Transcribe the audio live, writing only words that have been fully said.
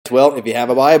Well, if you have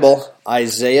a Bible,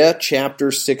 Isaiah chapter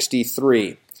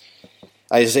 63.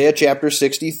 Isaiah chapter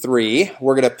 63,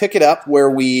 we're going to pick it up where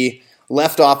we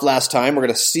left off last time. We're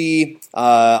going to see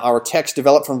our text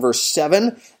develop from verse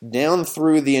 7 down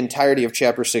through the entirety of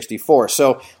chapter 64.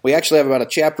 So we actually have about a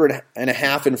chapter and a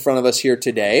half in front of us here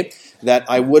today that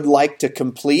I would like to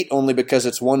complete only because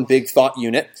it's one big thought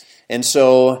unit. And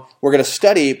so we're going to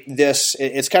study this.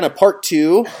 It's kind of part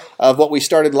two of what we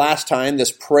started last time,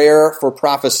 this prayer for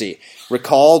prophecy.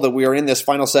 Recall that we are in this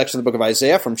final section of the book of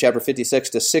Isaiah from chapter 56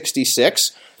 to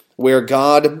 66, where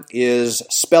God is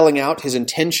spelling out his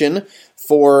intention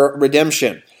for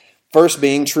redemption. First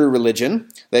being true religion,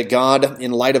 that God,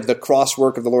 in light of the cross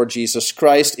work of the Lord Jesus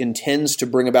Christ, intends to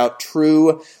bring about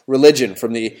true religion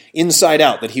from the inside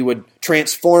out, that he would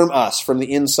transform us from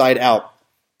the inside out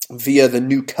via the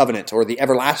new covenant, or the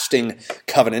everlasting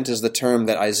covenant is the term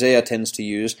that Isaiah tends to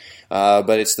use,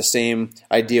 but it's the same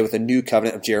idea with the new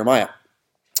covenant of Jeremiah.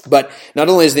 But not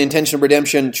only is the intention of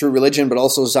redemption true religion, but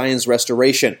also Zion's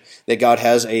restoration, that God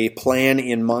has a plan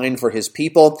in mind for his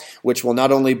people, which will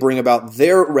not only bring about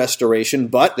their restoration,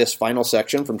 but this final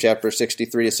section from chapter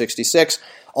 63 to 66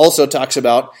 also talks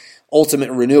about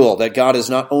ultimate renewal, that God is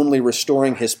not only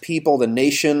restoring his people, the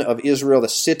nation of Israel, the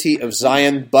city of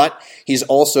Zion, but he's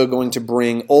also going to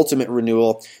bring ultimate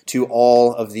renewal to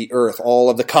all of the earth, all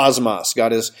of the cosmos.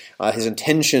 God is, his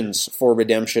intentions for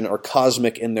redemption are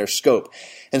cosmic in their scope.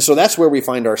 And so that's where we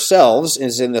find ourselves,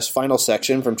 is in this final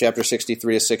section from chapter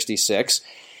 63 to 66.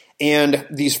 And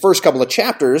these first couple of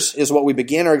chapters is what we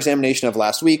began our examination of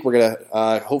last week. We're going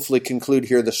to hopefully conclude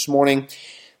here this morning.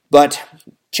 But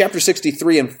chapter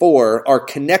 63 and 4 are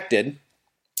connected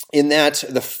in that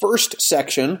the first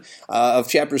section of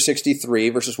chapter 63,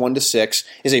 verses 1 to 6,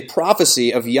 is a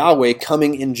prophecy of Yahweh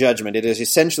coming in judgment. It is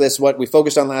essentially, that's what we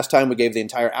focused on last time. We gave the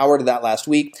entire hour to that last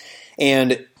week.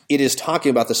 And it is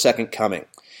talking about the second coming.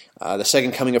 The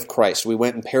second coming of Christ. We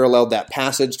went and paralleled that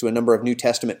passage to a number of New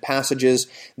Testament passages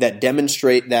that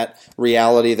demonstrate that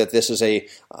reality, that this is a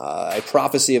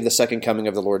prophecy of the second coming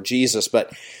of the Lord Jesus.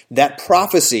 But that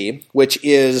prophecy, which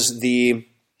is the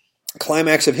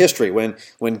climax of history,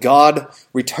 when God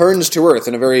returns to earth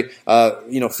in a very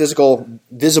physical,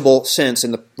 visible sense,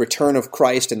 in the return of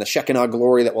Christ and the Shekinah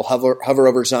glory that will hover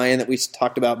over Zion that we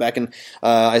talked about back in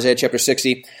Isaiah chapter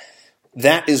 60,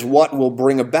 that is what will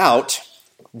bring about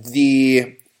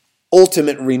the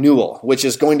ultimate renewal, which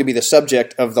is going to be the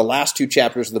subject of the last two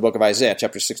chapters of the book of Isaiah,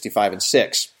 chapters 65 and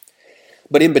 6.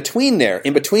 But in between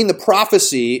the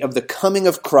prophecy of the coming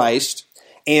of Christ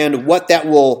and what that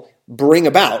will bring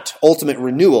about, ultimate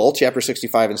renewal, chapter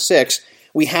 65 and 6,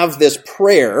 we have this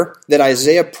prayer that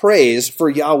Isaiah prays for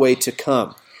Yahweh to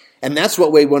come. And that's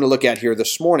what we want to look at here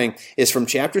this morning, is from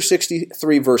chapter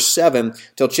 63, verse 7,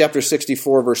 till chapter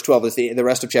 64, verse 12, the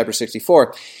rest of chapter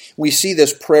 64. We see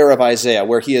this prayer of Isaiah,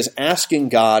 where he is asking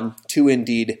God to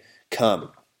indeed come.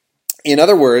 In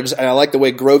other words, and I like the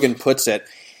way Grogan puts it,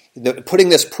 putting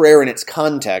this prayer in its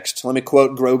context, let me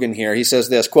quote Grogan here. He says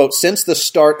this, quote, "Since the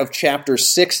start of chapter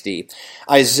 60,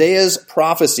 Isaiah's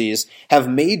prophecies have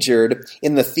majored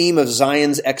in the theme of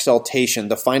Zion's exaltation,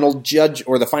 the final judge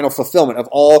or the final fulfillment of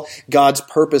all God's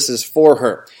purposes for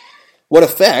her. What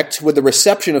effect would the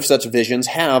reception of such visions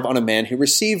have on a man who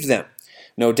received them?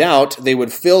 No doubt they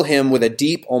would fill him with a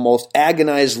deep, almost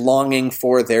agonized longing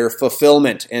for their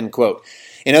fulfillment," end quote.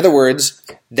 In other words,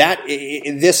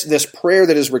 this prayer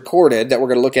that is recorded, that we're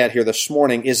going to look at here this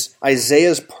morning, is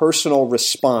Isaiah's personal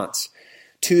response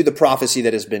to the prophecy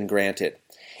that has been granted.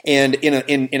 And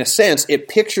in a sense, it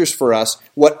pictures for us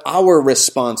what our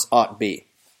response ought be.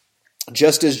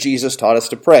 Just as Jesus taught us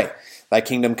to pray, "Thy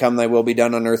kingdom come, thy will be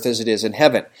done on earth as it is in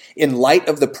heaven." In light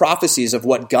of the prophecies of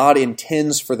what God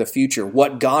intends for the future,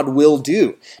 what God will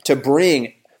do to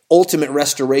bring ultimate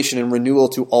restoration and renewal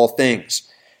to all things,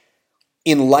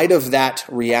 in light of that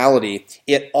reality,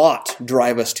 it ought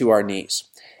drive us to our knees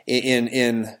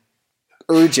in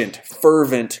urgent,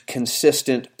 fervent,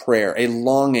 consistent prayer, a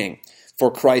longing for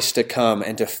Christ to come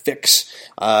and to fix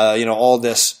all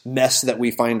this mess that we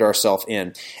find ourselves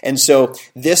in. And so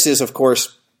this is, of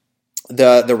course,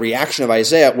 the reaction of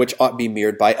Isaiah, which ought to be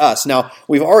mirrored by us. Now,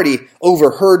 we've already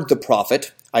overheard the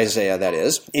prophet, Isaiah that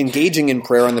is, engaging in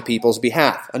prayer on the people's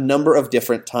behalf a number of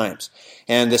different times.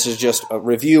 And this is just a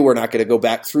review. We're not going to go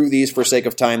back through these for sake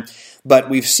of time. But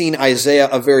we've seen Isaiah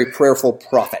a very prayerful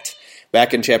prophet.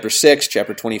 Back in chapter 6,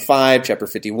 chapter 25, chapter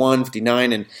 51,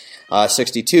 59, and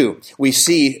 62. We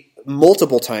see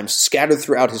multiple times scattered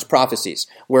throughout his prophecies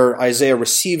where Isaiah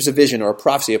receives a vision or a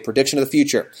prophecy, a prediction of the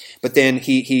future. But then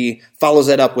he follows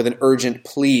that up with an urgent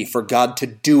plea for God to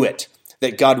do it,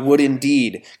 that God would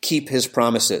indeed keep his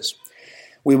promises.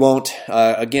 We won't,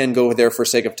 again, go there for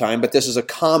sake of time, but this is a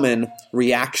common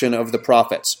reaction of the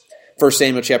prophets. 1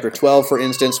 Samuel chapter 12, for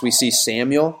instance, we see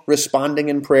Samuel responding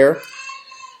in prayer.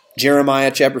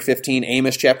 Jeremiah chapter 15,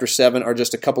 Amos chapter 7 are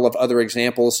just a couple of other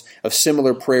examples of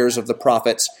similar prayers of the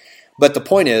prophets. But the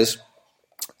point is,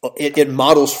 it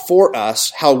models for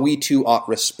us how we too ought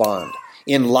respond.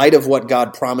 In light of what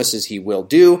God promises he will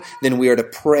do, then we are to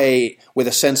pray with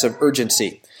a sense of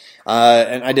urgency.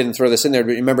 And I didn't throw this in there,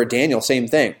 but remember Daniel, same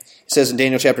thing. It says in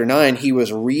Daniel chapter 9, he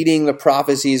was reading the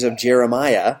prophecies of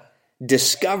Jeremiah,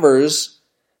 discovers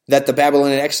that the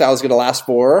Babylonian exile is going to last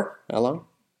for, how long?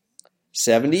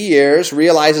 70 years,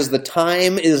 realizes the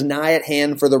time is nigh at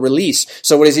hand for the release.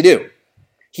 So what does he do?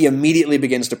 He immediately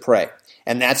begins to pray.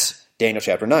 And that's Daniel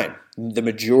chapter 9. The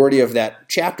majority of that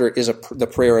chapter is the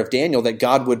prayer of Daniel that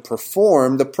God would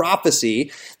perform the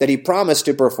prophecy that he promised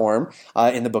to perform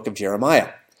in the book of Jeremiah.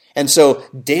 And so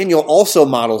Daniel also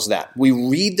models that. We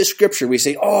read the scripture, we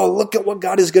say, oh, look at what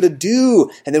God is going to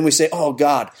do. And then we say, oh,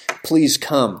 God, please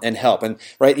come and help. And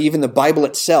right, even the Bible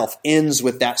itself ends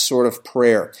with that sort of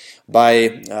prayer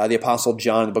by the Apostle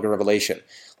John in the book of Revelation.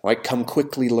 Right, come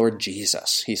quickly, Lord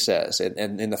Jesus, he says,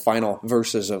 and in the final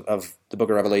verses of the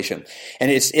book of Revelation. And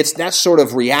it's that sort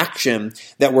of reaction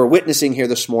that we're witnessing here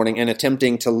this morning and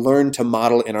attempting to learn to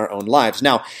model in our own lives.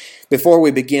 Now, before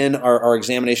we begin our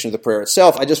examination of the prayer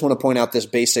itself, I just want to point out this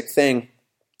basic thing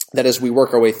that as we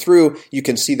work our way through, you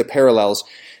can see the parallels.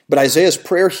 But Isaiah's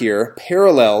prayer here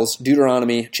parallels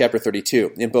Deuteronomy chapter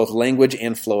 32 in both language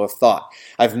and flow of thought.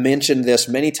 I've mentioned this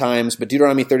many times, but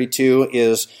Deuteronomy 32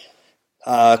 is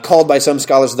called by some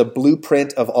scholars the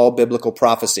blueprint of all biblical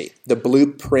prophecy. The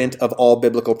blueprint of all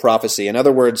biblical prophecy. In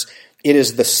other words, it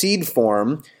is the seed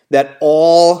form that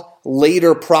all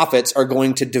later prophets are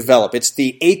going to develop. It's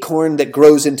the acorn that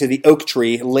grows into the oak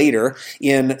tree later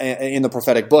in the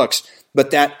prophetic books.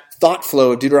 But that thought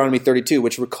flow of Deuteronomy 32,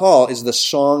 which recall is the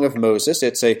Song of Moses.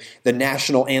 It's the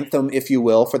national anthem, if you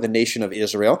will, for the nation of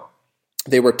Israel.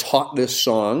 They were taught this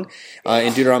song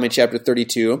in Deuteronomy chapter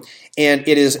 32, and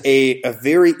it is a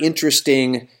very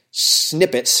interesting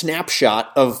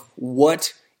snapshot of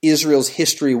what Israel's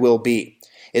history will be.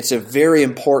 It's a very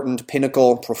important,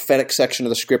 pinnacle, prophetic section of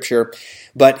the scripture,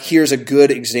 but here's a good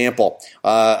example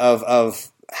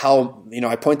of how,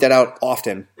 I point that out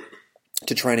often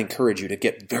to try and encourage you to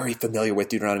get very familiar with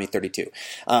Deuteronomy 32.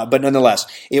 But nonetheless,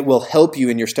 it will help you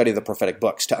in your study of the prophetic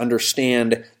books to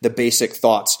understand the basic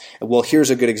thoughts. Well, here's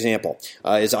a good example.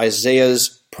 Is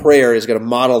Isaiah's prayer is going to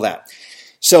model that.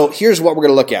 So here's what we're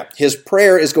going to look at. His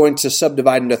prayer is going to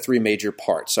subdivide into three major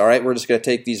parts. All right, we're just going to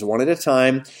take these one at a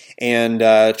time and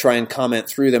try and comment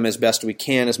through them as best we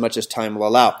can, as much as time will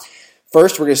allow.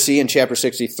 First, we're going to see in chapter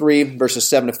 63, verses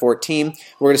 7 to 14,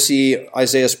 we're going to see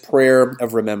Isaiah's prayer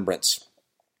of remembrance.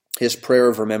 His prayer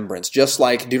of remembrance. Just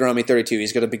like Deuteronomy 32,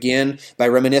 he's going to begin by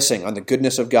reminiscing on the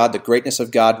goodness of God, the greatness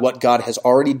of God, what God has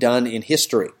already done in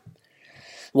history.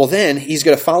 Well, then, he's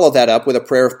going to follow that up with a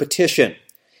prayer of petition.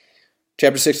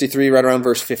 Chapter 63, right around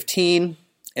verse 15,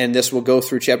 and this will go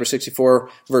through chapter 64,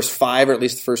 verse 5, or at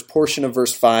least the first portion of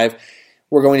verse 5,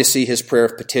 we're going to see his prayer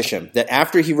of petition. That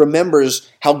after he remembers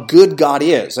how good God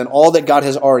is and all that God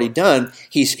has already done,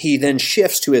 he then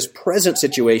shifts to his present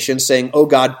situation, saying, oh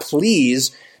God,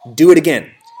 please do it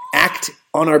again. Act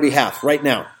on our behalf right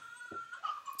now.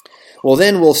 Well,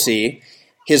 then we'll see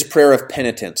his prayer of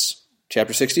penitence.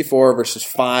 Chapter 64, verses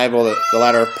 5, the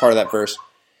latter part of that verse,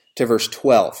 to verse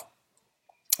 12.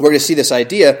 We're going to see this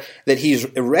idea that he's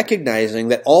recognizing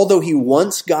that although he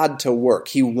wants God to work,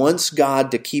 he wants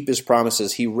God to keep his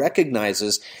promises, he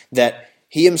recognizes that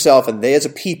he himself and they as a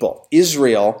people,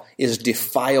 Israel, is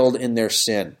defiled in their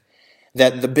sin.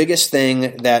 That the biggest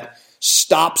thing that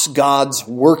stops God's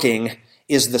working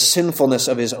is the sinfulness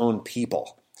of his own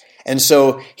people. And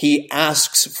so he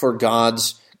asks for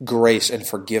God's grace and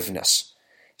forgiveness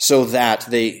so that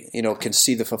they, can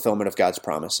see the fulfillment of God's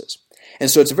promises. And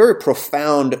so it's a very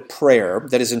profound prayer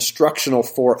that is instructional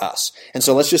for us. And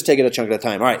so let's just take it a chunk at a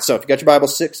time. All right, so if you got your Bible,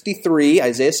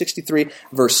 Isaiah 63,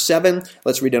 verse 7,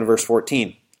 let's read down to verse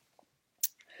 14.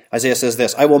 Isaiah says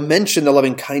this, I will mention the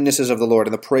loving kindnesses of the Lord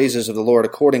and the praises of the Lord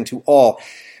according to all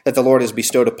that the Lord has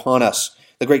bestowed upon us,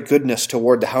 the great goodness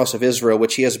toward the house of Israel,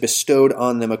 which he has bestowed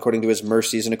on them according to his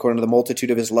mercies and according to the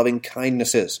multitude of his loving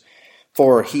kindnesses.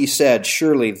 For he said,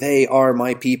 surely they are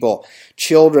my people,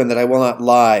 children that will not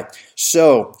lie.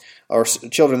 So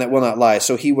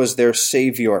he was their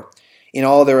Savior. In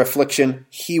all their affliction,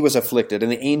 he was afflicted,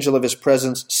 and the angel of his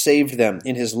presence saved them.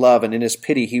 In his love and in his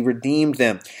pity, he redeemed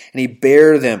them, and he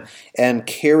bare them and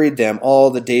carried them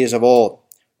all the days of old.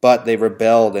 But they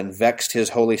rebelled and vexed his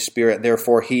Holy Spirit.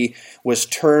 Therefore he was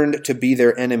turned to be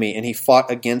their enemy, and he fought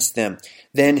against them.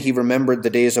 Then he remembered the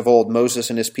days of old, Moses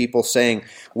and his people, saying,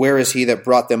 Where is he that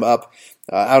brought them up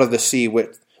out of the sea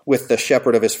with the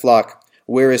shepherd of his flock?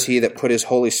 Where is he that put his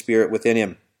Holy Spirit within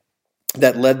him?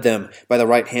 That led them by the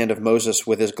right hand of Moses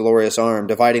with his glorious arm,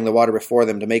 dividing the water before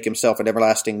them to make himself an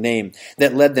everlasting name,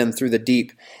 that led them through the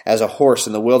deep as a horse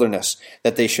in the wilderness,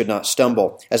 that they should not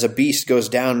stumble. As a beast goes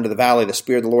down into the valley, the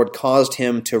Spirit of the Lord caused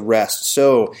him to rest.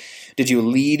 So did you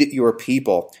lead your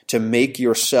people to make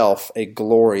yourself a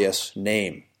glorious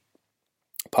name.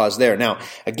 Pause there. Now,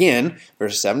 again,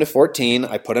 verses 7 to 14,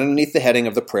 I put underneath the heading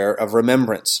of the prayer of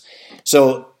remembrance.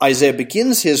 So Isaiah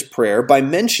begins his prayer by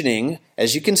mentioning,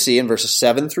 as you can see in verses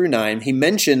 7 through 9, he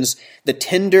mentions the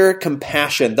tender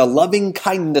compassion, the loving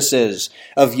kindnesses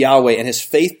of Yahweh and his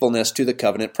faithfulness to the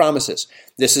covenant promises.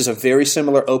 This is a very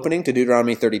similar opening to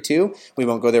Deuteronomy 32. We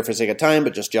won't go there for the sake of time,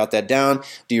 but just jot that down.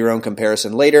 Do your own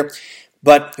comparison later.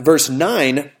 But verse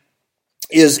 9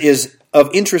 is of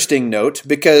interesting note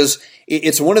because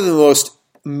it's one of the most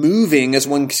moving, as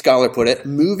one scholar put it,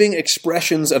 moving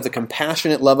expressions of the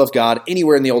compassionate love of God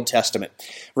anywhere in the Old Testament,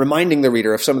 reminding the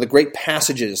reader of some of the great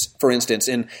passages, for instance,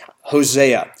 in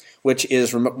Hosea, which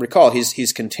is, recall,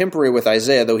 he's contemporary with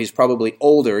Isaiah, though he's probably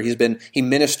older. He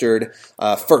ministered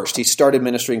first. He started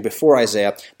ministering before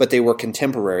Isaiah, but they were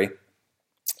contemporary.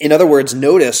 In other words,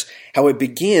 notice how it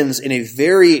begins in a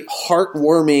very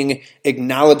heartwarming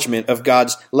acknowledgement of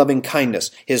God's loving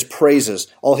kindness, his praises,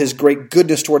 all his great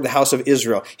goodness toward the house of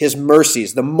Israel, his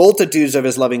mercies, the multitudes of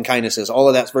his loving kindnesses. All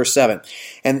of that's verse 7.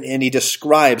 And he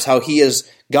describes how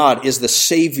God is the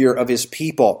Savior of his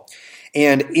people.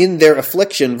 And in their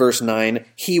affliction, verse 9,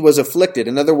 he was afflicted.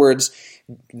 In other words,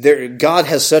 God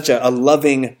has such a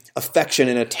loving affection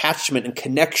and attachment and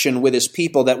connection with his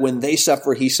people that when they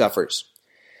suffer, he suffers.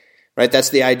 Right, that's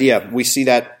the idea. We see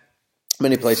that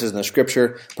many places in the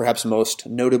Scripture, perhaps most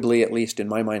notably, at least in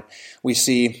my mind, we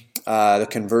see the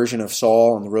conversion of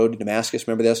Saul on the road to Damascus.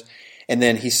 Remember this? And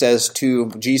then he says to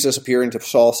Jesus, appearing to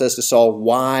Saul, says to Saul,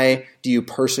 "Why do you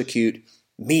persecute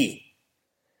me?"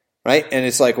 Right? And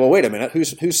it's like, well, wait a minute.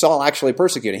 Who's Saul actually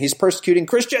persecuting? He's persecuting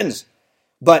Christians.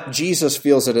 But Jesus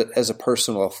feels it as a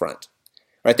personal affront.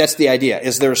 Right, that's the idea,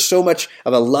 is there's so much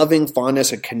of a loving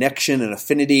fondness, a connection, an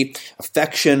affinity,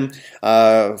 affection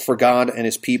for God and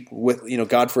his people,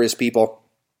 God for his people,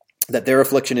 that their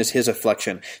affliction is his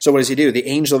affliction. So what does he do? The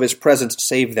angel of his presence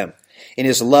saved them. In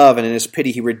his love and in his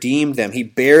pity, he redeemed them. He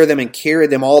bare them and carried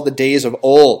them all the days of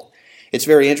old. It's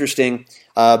very interesting.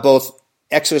 Both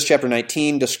Exodus chapter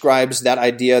 19 describes that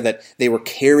idea that they were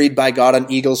carried by God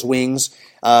on eagle's wings.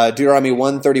 Deuteronomy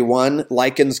 1:31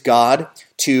 likens God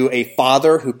to a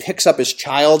father who picks up his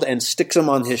child and sticks him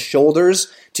on his shoulders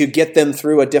to get them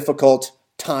through a difficult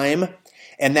time.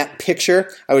 And that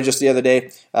picture, I was just the other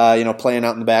day, playing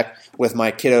out in the back with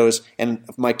my kiddos, and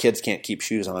my kids can't keep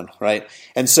shoes on, right?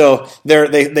 And so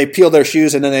they peel their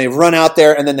shoes, and then they run out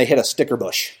there, and then they hit a sticker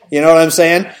bush. You know what I'm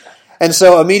saying? And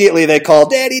so immediately they call,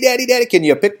 "Daddy, Daddy, Daddy, can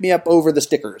you pick me up over the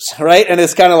stickers?" Right? And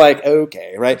it's kind of like,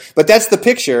 okay, right? But that's the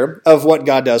picture of what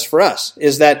God does for us,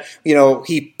 is that,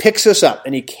 he picks us up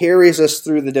and he carries us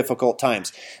through the difficult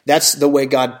times. That's the way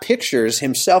God pictures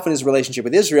himself and his relationship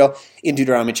with Israel in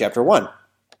Deuteronomy chapter 1.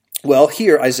 Well,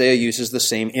 here Isaiah uses the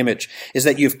same image, is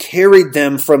that you've carried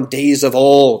them from days of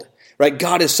old, right?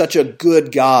 God is such a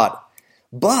good God.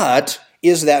 But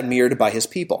is that mirrored by his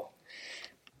people?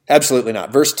 Absolutely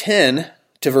not. Verse 10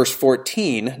 to verse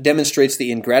 14 demonstrates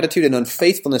the ingratitude and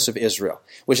unfaithfulness of Israel,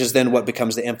 which is then what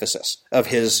becomes the emphasis of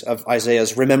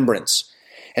Isaiah's remembrance.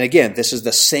 And again, this is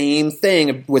the same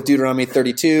thing with Deuteronomy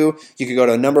 32. You could go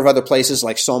to a number of other places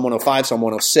like Psalm 105, Psalm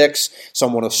 106,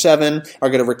 Psalm 107 are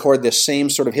going to record this same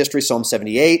sort of history, Psalm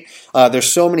 78. There's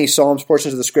so many Psalms,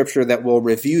 portions of the Scripture that will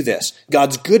review this.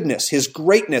 God's goodness, his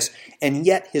greatness, and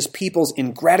yet his people's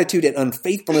ingratitude and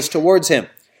unfaithfulness towards him.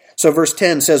 So verse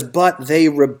 10 says, "But they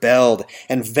rebelled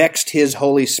and vexed his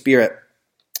Holy Spirit.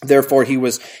 Therefore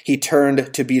he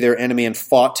turned to be their enemy and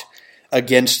fought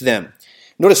against them."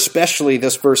 Note especially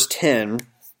this verse 10.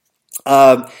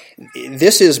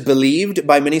 This is believed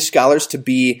by many scholars to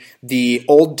be the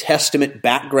Old Testament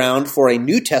background for a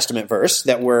New Testament verse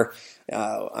that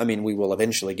we will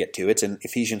eventually get to. It's in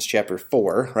Ephesians chapter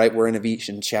 4, right? We're in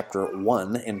Ephesians chapter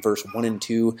 1 and verse 1 and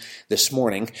 2 this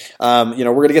morning. We're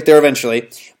going to get there eventually.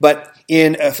 But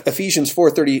in Ephesians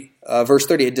 4:30, verse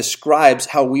 30, it describes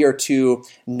how we are to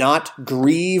not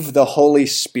grieve the Holy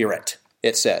Spirit.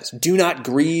 It says, "Do not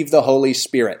grieve the Holy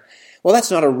Spirit." Well,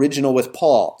 that's not original with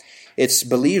Paul. It's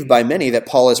believed by many that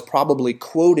Paul is probably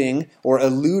quoting or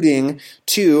alluding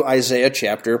to Isaiah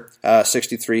chapter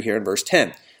 63 here in verse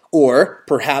 10. Or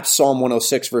perhaps Psalm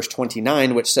 106, verse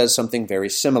 29, which says something very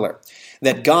similar.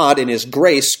 That God, in his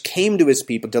grace, came to his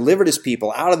people, delivered his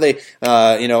people out of the,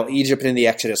 Egypt and the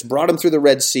Exodus, brought them through the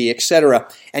Red Sea, etc.,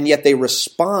 and yet they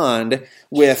respond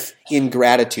with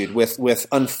ingratitude, with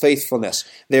unfaithfulness.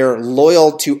 They're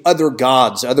loyal to other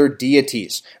gods, other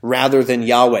deities, rather than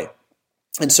Yahweh.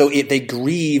 And so they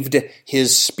grieved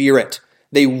his spirit.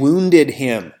 They wounded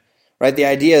him. Right? The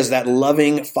idea is that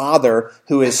loving father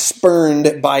who is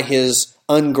spurned by his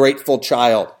ungrateful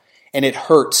child, and it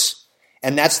hurts.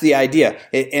 And that's the idea,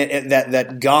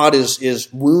 that God is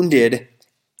wounded,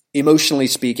 emotionally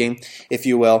speaking, if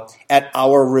you will, at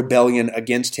our rebellion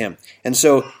against him. And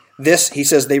so this, he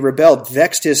says, they rebelled,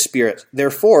 vexed his spirit.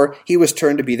 Therefore, he was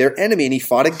turned to be their enemy, and he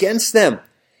fought against them.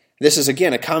 This is,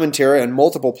 again, a commentary on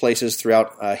multiple places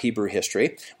throughout Hebrew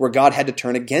history where God had to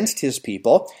turn against his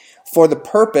people for the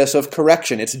purpose of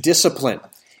correction. It's discipline.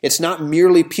 It's not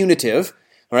merely punitive,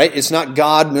 right? It's not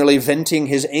God merely venting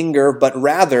his anger, but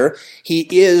rather he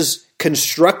is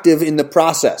constructive in the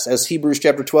process, as Hebrews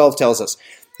chapter 12 tells us.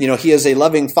 He is a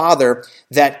loving father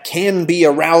that can be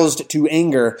aroused to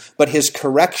anger, but his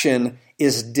correction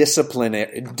is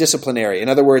disciplinary. In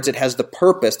other words, it has the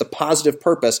purpose, the positive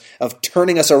purpose of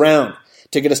turning us around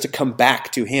to get us to come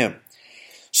back to him.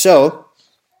 So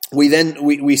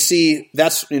we see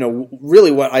that's really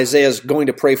what Isaiah is going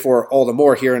to pray for all the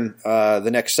more here in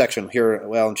the next section here.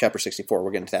 In chapter 64,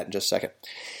 we'll get into that in just a second.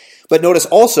 But notice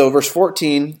also verse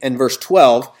 14 and verse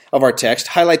 12 of our text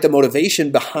highlight the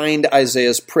motivation behind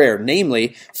Isaiah's prayer,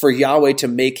 namely for Yahweh to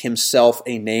make himself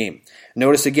a name.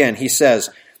 Notice again, he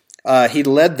says. He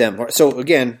led them. So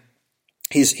again,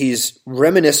 he's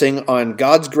reminiscing on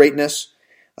God's greatness,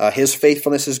 his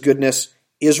faithfulness, his goodness,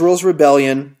 Israel's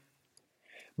rebellion,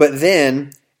 but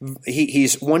then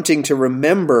he's wanting to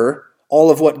remember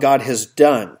all of what God has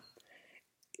done,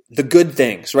 the good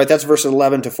things, right? That's verse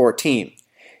 11 to 14.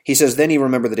 He says, then he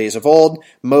remembered the days of old,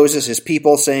 Moses, his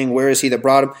people, saying, where is he that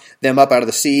brought them up out of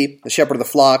the sea, the shepherd of the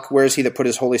flock, where is he that put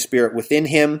his Holy Spirit within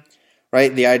him,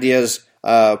 right? The idea is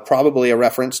probably a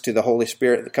reference to the Holy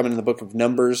Spirit coming in the book of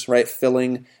Numbers, right?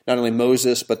 Filling not only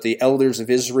Moses, but the elders of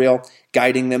Israel,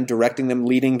 guiding them, directing them,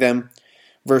 leading them.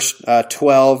 Verse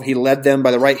 12, he led them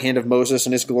by the right hand of Moses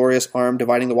and his glorious arm,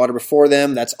 dividing the water before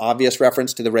them. That's obvious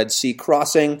reference to the Red Sea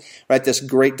crossing, right? This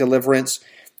great deliverance.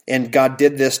 And God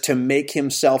did this to make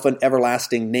himself an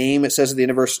everlasting name. It says at the end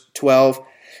of verse 12,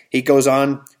 he goes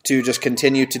on to just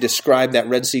continue to describe that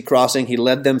Red Sea crossing. He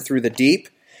led them through the deep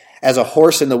as a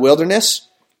horse in the wilderness,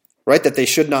 right? That they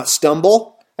should not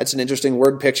stumble. That's an interesting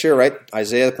word picture, right?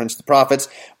 Isaiah, the prince of the prophets.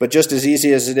 But just as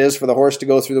easy as it is for the horse to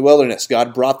go through the wilderness,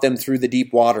 God brought them through the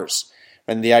deep waters.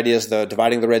 And the idea is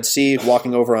dividing the Red Sea,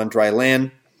 walking over on dry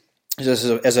land.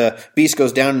 As a beast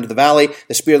goes down into the valley,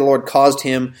 the Spirit of the Lord caused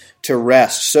him to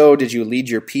rest. So did you lead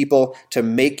your people to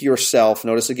make yourself,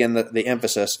 notice again the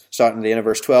emphasis, starting at the end of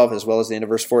verse 12 as well as the end of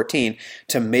verse 14,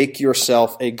 to make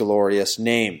yourself a glorious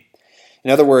name.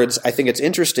 In other words, I think it's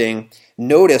interesting.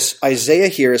 Notice Isaiah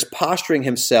here is posturing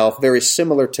himself very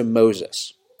similar to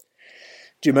Moses.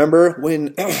 Do you remember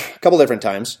when, a couple different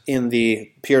times, in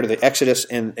the period of the Exodus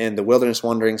and the wilderness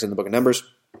wanderings in the book of Numbers,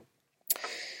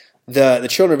 the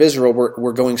children of Israel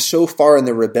were going so far in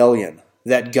their rebellion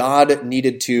that God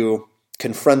needed to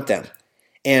confront them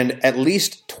and at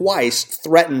least twice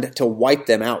threatened to wipe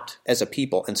them out as a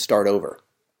people and start over.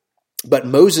 But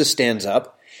Moses stands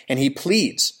up and he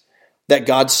pleads that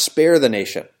God spare the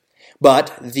nation.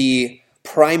 But the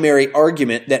primary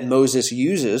argument that Moses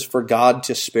uses for God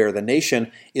to spare the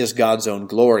nation is God's own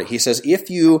glory. He says, if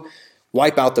you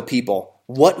wipe out the people,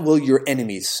 what will your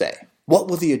enemies say? What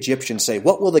will the Egyptians say?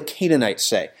 What will the Canaanites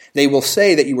say? They will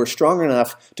say that you were strong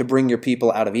enough to bring your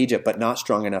people out of Egypt, but not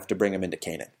strong enough to bring them into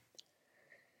Canaan.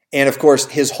 And of course,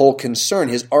 his whole concern,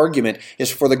 his argument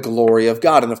is for the glory of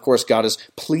God. And of course, God is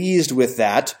pleased with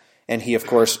that. And he, of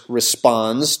course,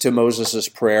 responds to Moses'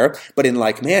 prayer. But in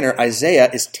like manner,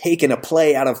 Isaiah is taking a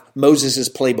play out of Moses'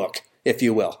 playbook, if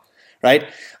you will. Right?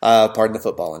 Pardon the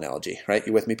football analogy. Right?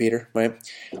 You with me, Peter? Right?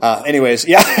 Anyways,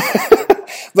 yeah.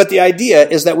 But the idea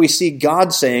is that we see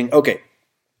God saying, okay,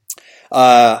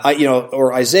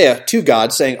 or Isaiah to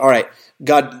God saying, all right,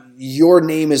 God, your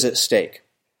name is at stake.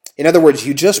 In other words,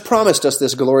 you just promised us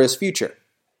this glorious future.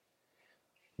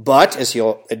 But, as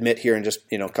he'll admit here in just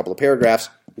a couple of paragraphs,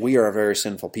 we are a very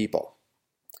sinful people.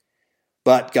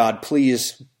 But God,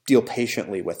 please deal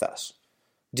patiently with us.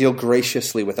 Deal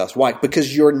graciously with us. Why?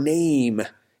 Because your name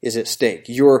is at stake.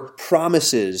 Your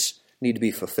promises need to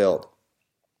be fulfilled.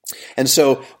 And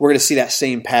so we're going to see that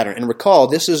same pattern. And recall,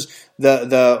 this is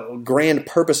the grand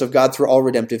purpose of God through all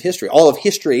redemptive history. All of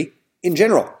history in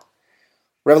general.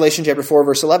 Revelation chapter 4,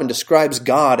 verse 11 describes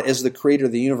God as the creator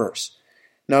of the universe.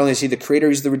 Not only is he the creator,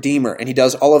 he's the redeemer, and he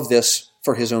does all of this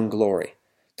for his own glory,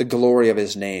 the glory of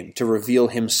his name, to reveal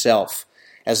himself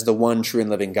as the one true and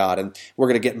living God. And we're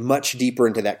going to get much deeper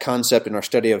into that concept in our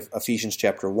study of Ephesians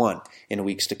chapter 1 in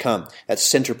weeks to come. That's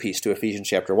centerpiece to Ephesians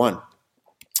chapter 1.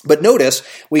 But notice,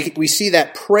 we see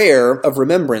that prayer of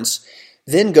remembrance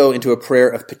then go into a prayer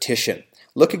of petition.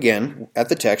 Look again at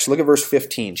the text. Look at verse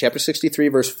 15, chapter 63,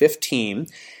 verse 15.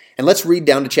 And let's read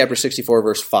down to chapter 64,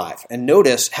 verse 5. And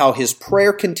notice how his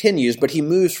prayer continues, but he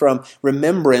moves from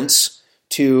remembrance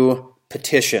to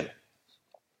petition.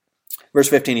 Verse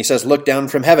 15, he says, "Look down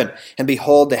from heaven, and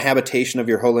behold the habitation of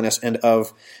your holiness and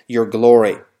of your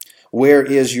glory. Where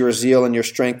is your zeal and your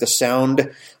strength, the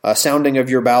sounding of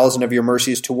your bowels and of your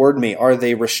mercies toward me? Are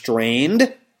they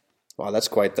restrained?" Wow, that's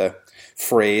quite the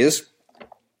phrase.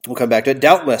 We'll come back to it.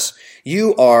 "Doubtless,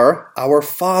 you are our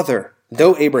Father.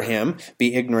 Though Abraham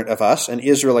be ignorant of us, and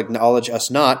Israel acknowledge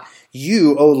us not,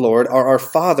 you, O Lord, are our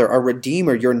Father, our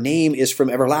Redeemer. Your name is from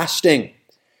everlasting."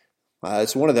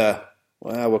 It's one of the,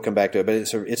 we'll come back to it, but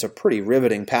it's a pretty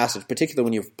riveting passage, particularly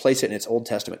when you place it in its Old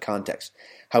Testament context,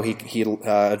 how he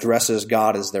addresses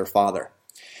God as their Father.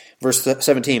 Verse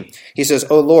 17, he says,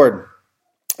 "O Lord,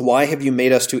 why have you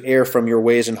made us to err from your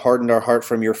ways and hardened our heart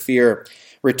from your fear?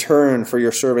 Return for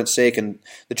your servant's sake and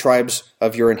the tribes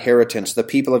of your inheritance. The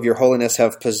people of your holiness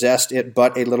have possessed it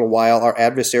but a little while. Our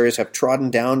adversaries have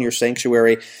trodden down your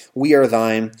sanctuary. We are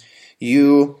thine.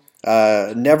 You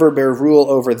never bear rule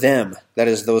over them." That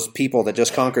is, those people that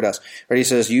just conquered us. Right? He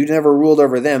says, "You never ruled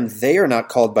over them. They are not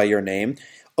called by your name.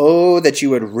 Oh, that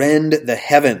you would rend the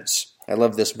heavens." I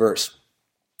love this verse.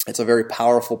 It's a very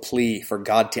powerful plea for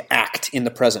God to act in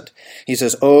the present. He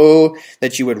says, "Oh,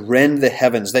 that you would rend the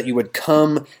heavens, that you would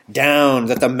come down,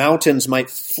 that the mountains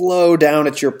might flow down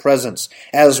at your presence,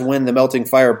 as when the melting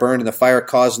fire burned and the fire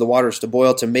caused the waters to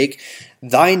boil, to make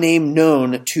thy name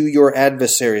known to your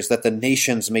adversaries, that the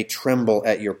nations may tremble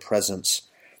at your presence.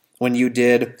 When you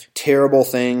did terrible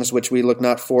things which we look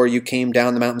not for, you came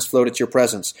down, the mountains flowed at your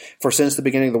presence. For since the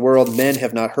beginning of the world, men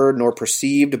have not heard nor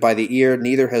perceived by the ear,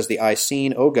 neither has the eye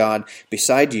seen, O God,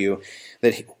 beside you,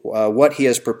 that what he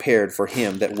has prepared for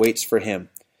him that waits for him.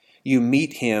 You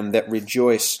meet him that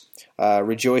rejoices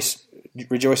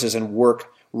and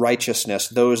work righteousness,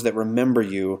 those that remember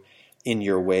you in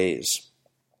your ways."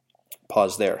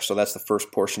 Pause there. So that's the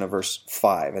first portion of verse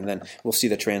 5. And then we'll see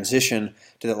the transition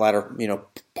to the latter,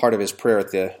 part of his prayer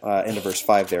at the end of verse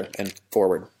 5 there and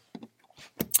forward.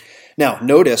 Now,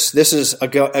 notice this is,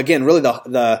 again, really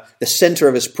the center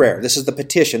of his prayer. This is the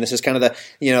petition. This is kind of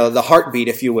the heartbeat,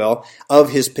 if you will, of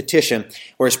his petition,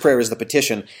 where his prayer is the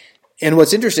petition. And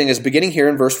what's interesting is, beginning here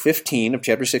in verse 15 of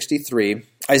chapter 63,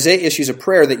 Isaiah issues a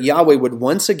prayer that Yahweh would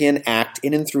once again act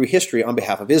in and through history on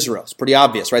behalf of Israel. It's pretty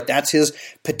obvious, right? That's his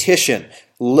petition.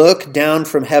 "Look down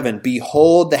from heaven.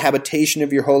 Behold the habitation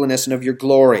of your holiness and of your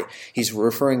glory." He's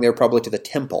referring there probably to the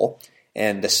temple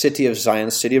and the city of Zion,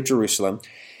 the city of Jerusalem.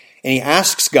 And he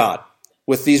asks God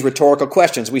with these rhetorical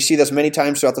questions. We see this many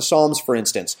times throughout the Psalms, for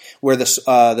instance, where the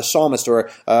psalmist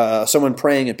or someone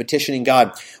praying and petitioning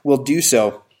God will do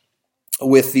so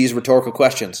with these rhetorical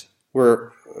questions,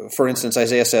 where, for instance,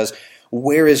 Isaiah says,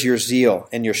 "Where is your zeal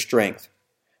and your strength?"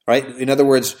 Right? In other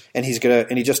words, and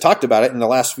he just talked about it in the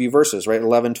last few verses, right?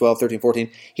 11, 12, 13,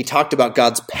 14. He talked about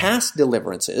God's past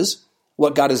deliverances,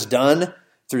 what God has done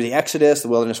through the Exodus, the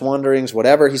wilderness wanderings,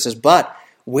 whatever. He says, but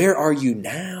where are you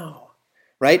now?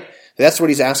 Right? That's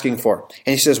what he's asking for.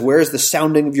 And he says, "Where is the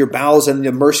sounding of your bowels and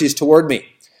the mercies toward me?"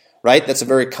 Right? That's a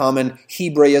very common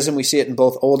Hebraism. We see it in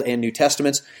both Old and New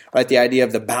Testaments. Right? The idea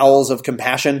of the bowels of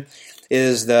compassion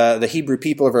is the Hebrew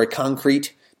people are very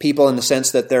concrete people in the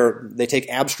sense that they take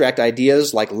abstract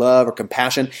ideas like love or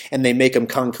compassion and they make them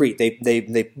concrete.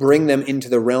 They bring them into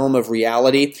the realm of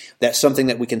reality. That's something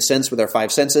that we can sense with our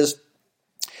five senses.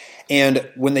 And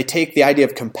when they take the idea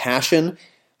of compassion,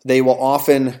 they will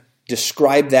often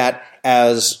describe that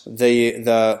as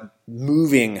the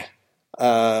moving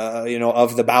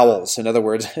of the bowels. In other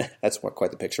words, that's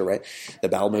quite the picture, right? The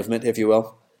bowel movement, if you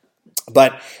will.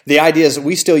 But the idea is that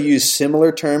we still use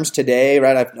similar terms today,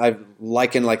 right? I've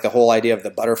likened like the whole idea of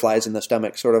the butterflies in the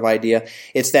stomach sort of idea.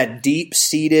 It's that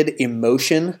deep-seated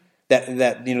emotion,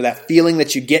 that feeling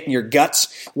that you get in your guts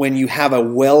when you have a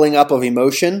welling up of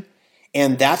emotion.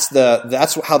 And that's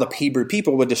how the Hebrew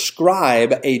people would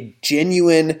describe a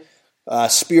genuine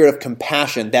spirit of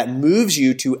compassion that moves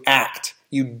you to act.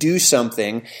 You do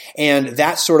something, and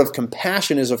that sort of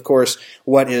compassion is, of course,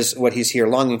 what he's here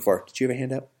longing for. Did you have a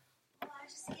hand up? Well, I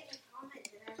was just giving a comment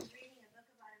that I was reading a book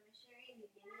about a missionary in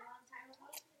Uganda a long time ago,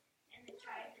 and the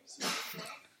tribe that she was with,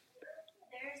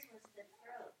 theirs was the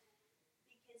throat.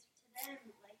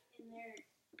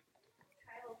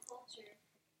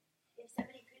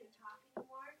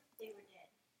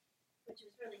 which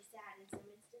was really sad in some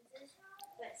instances.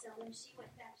 But so when she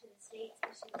went back to the States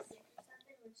because she was sick or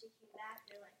something, when she came back,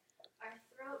 they're like, our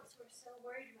throats were so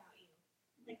worried about you.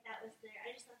 Like that was there.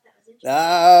 I just thought that was interesting.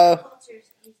 Cultures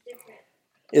is different.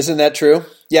 Isn't that true?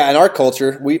 Yeah, in our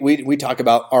culture, we talk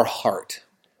about our heart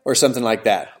or something like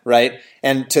that, right?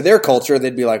 And to their culture,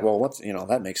 they'd be like, well,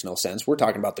 that makes no sense. We're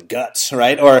talking about the guts,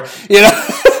 right? Or,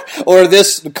 or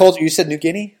this culture, you said New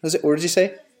Guinea? What did you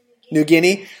say? New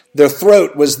Guinea? Their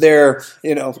throat was their,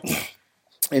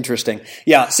 interesting.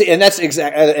 Yeah, see, and that's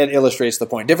it illustrates the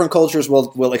point. Different cultures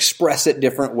will express it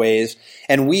different ways,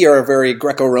 and we are very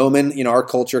Greco-Roman. Our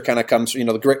culture kind of comes,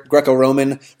 the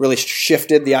Greco-Roman really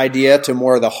shifted the idea to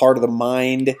more of the heart of the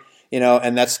mind,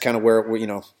 and that's kind of where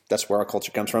that's where our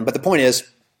culture comes from. But the point is,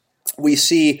 we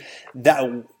see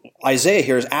that Isaiah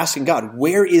here is asking God,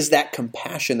 where is that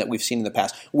compassion that we've seen in the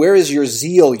past? Where is your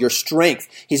zeal, your strength?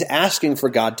 He's asking for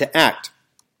God to act.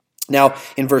 Now,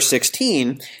 in verse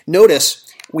 16,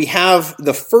 notice we have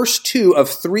the first two of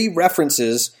three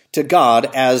references to God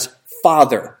as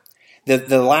Father.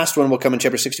 The last one will come in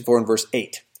chapter 64 and verse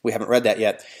 8. We haven't read that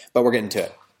yet, but we're getting to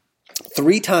it.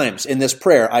 3 times in this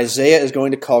prayer, Isaiah is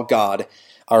going to call God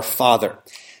our Father.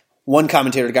 One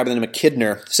commentator, a guy by the name of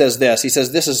Kidner, says this. He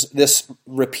says this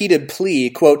repeated plea,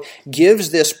 quote,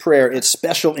 gives this prayer its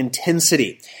special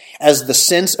intensity as the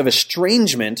sense of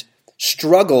estrangement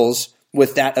struggles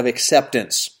with that of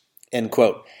acceptance, end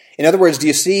quote. In other words, do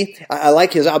you see, I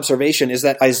like his observation, is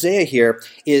that Isaiah here,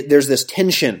 there's this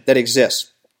tension that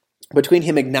exists between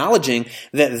him acknowledging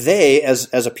that they, as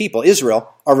a people,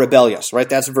 Israel, are rebellious, right?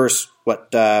 That's verse,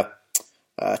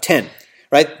 10,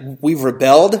 right? We've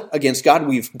rebelled against God.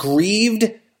 We've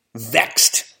grieved,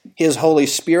 vexed his Holy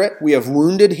Spirit. We have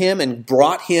wounded him and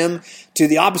brought him to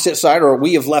the opposite side, or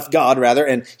we have left God, rather,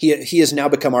 and he has now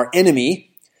become our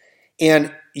enemy.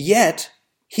 And yet,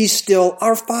 he's still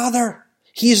our Father.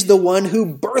 He's the one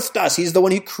who birthed us. He's the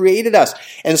one who created us.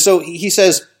 And so he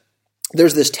says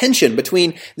there's this tension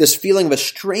between this feeling of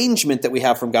estrangement that we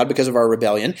have from God because of our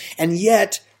rebellion, and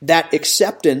yet that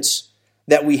acceptance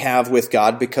that we have with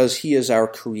God because he is our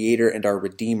creator and our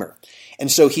redeemer.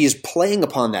 And so he's playing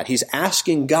upon that. He's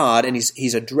asking God, and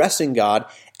he's addressing God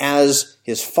as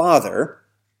his Father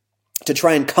to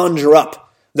try and conjure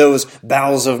up those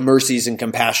bowels of mercies and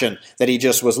compassion that he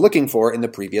just was looking for in the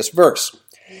previous verse.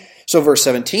 So verse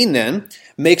 17 then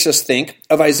makes us think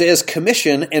of Isaiah's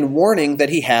commission and warning that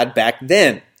he had back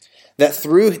then, that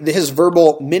through his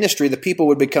verbal ministry the people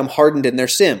would become hardened in their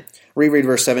sin. Reread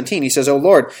verse 17. He says, O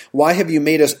Lord, why have you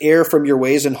made us err from your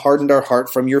ways and hardened our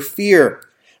heart from your fear?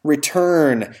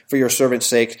 Return for your servant's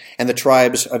sake and the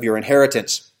tribes of your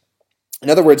inheritance. In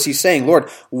other words, he's saying, Lord,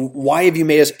 why have you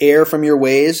made us err from your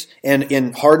ways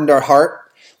and hardened our heart?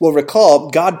 Well, recall,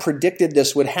 God predicted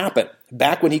this would happen.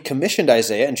 Back when he commissioned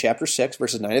Isaiah in chapter 6,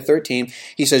 verses 9 to 13,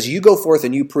 he says, you go forth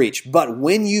and you preach. But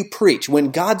when you preach,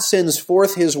 when God sends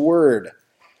forth his word,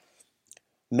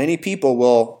 many people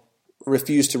will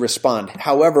refuse to respond.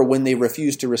 However, when they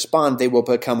refuse to respond, they will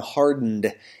become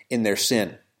hardened in their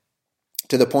sin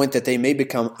to the point that they may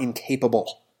become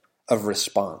incapable of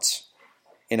response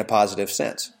in a positive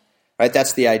sense. Right?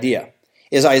 That's the idea.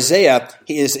 Is Isaiah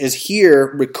is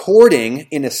here recording,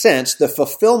 in a sense, the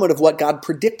fulfillment of what God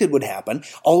predicted would happen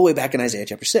all the way back in Isaiah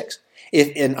chapter 6.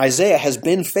 And Isaiah has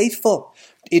been faithful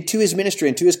to his ministry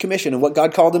and to his commission and what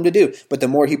God called him to do. But the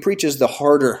more he preaches, the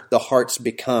harder the hearts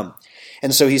become.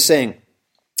 And so he's saying,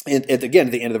 again,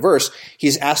 at the end of the verse,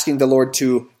 he's asking the Lord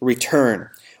to return.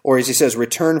 Or as he says,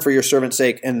 return for your servant's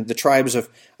sake and the tribes of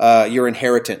your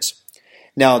inheritance.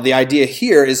 Now, the idea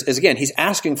here is again, he's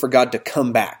asking for God to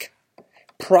come back.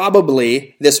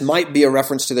 Probably this might be a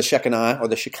reference to the Shekinah or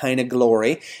the Shekinah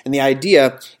glory. And the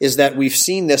idea is that we've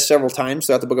seen this several times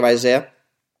throughout the book of Isaiah,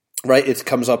 right? It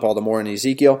comes up all the more in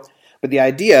Ezekiel. But the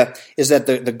idea is that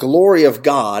the glory of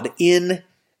God in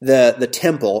the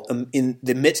temple, in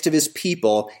the midst of his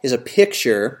people, is a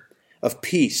picture of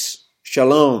peace,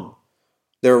 shalom.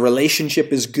 Their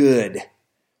relationship is good.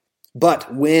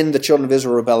 But when the children of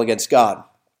Israel rebel against God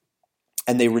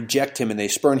and they reject him and they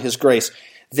spurn his grace,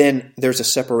 then there's a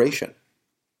separation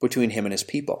between him and his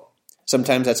people.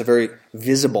 Sometimes that's a very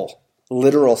visible,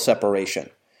 literal separation.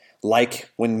 Like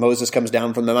when Moses comes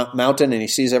down from the mountain and he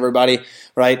sees everybody,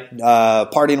 right,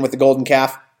 partying with the golden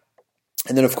calf.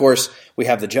 And then, of course, we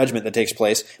have the judgment that takes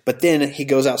place. But then he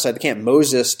goes outside the camp.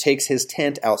 Moses takes his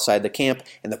tent outside the camp,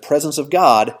 and the presence of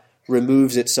God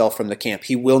removes itself from the camp.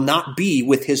 He will not be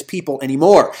with his people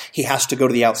anymore. He has to go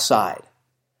to the outside.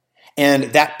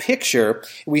 And that picture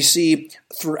we see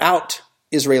throughout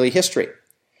Israeli history.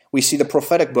 We see the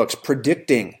prophetic books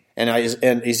predicting, and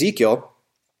Ezekiel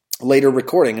later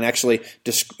recording and actually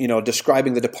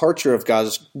describing the departure of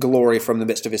God's glory from the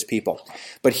midst of his people.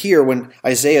 But here, when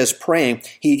Isaiah is praying,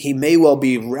 he may well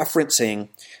be referencing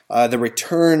the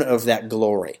return of that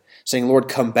glory, saying, Lord,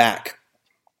 come back.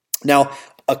 Now,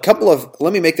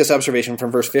 let me make this observation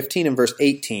from verse 15 and verse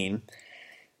 18.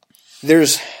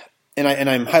 And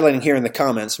I'm highlighting here in the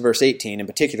comments, verse 18 in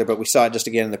particular, but we saw it just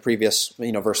again in the previous,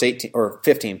 verse 18 or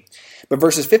 15. But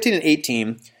verses 15 and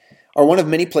 18 are one of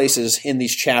many places in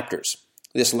these chapters,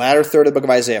 this latter third of the book of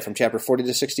Isaiah from chapter 40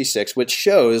 to 66, which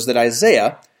shows that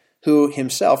Isaiah, who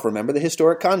himself, remember the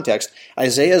historic context,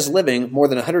 Isaiah is living more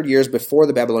than 100 years before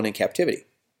the Babylonian captivity.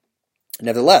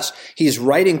 Nevertheless, he's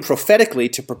writing prophetically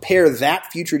to prepare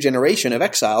that future generation of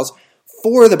exiles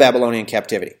for the Babylonian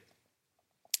captivity.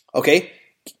 Okay?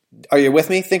 Are you with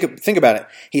me? Think about it.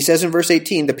 He says in verse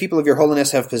 18, the people of your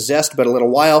holiness have possessed but a little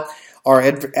while. Our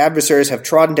adversaries have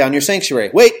trodden down your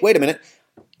sanctuary. Wait a minute.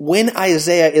 When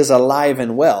Isaiah is alive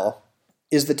and well,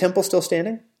 is the temple still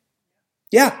standing?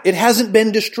 Yeah, it hasn't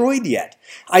been destroyed yet.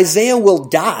 Isaiah will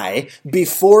die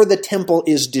before the temple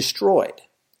is destroyed.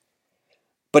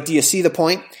 But do you see the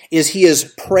point? He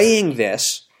is praying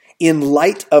this in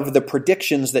light of the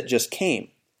predictions that just came,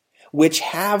 which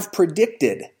have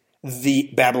predicted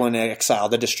the Babylonian exile,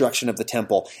 the destruction of the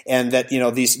temple, and that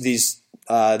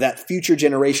that future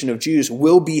generation of Jews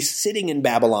will be sitting in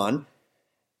Babylon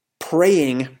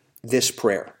praying this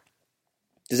prayer.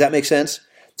 Does that make sense?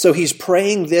 So he's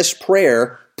praying this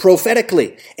prayer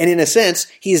prophetically, and in a sense,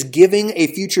 he's giving a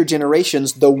future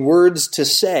generations the words to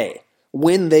say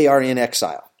when they are in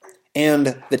exile,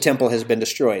 and the temple has been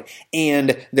destroyed,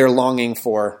 and they're longing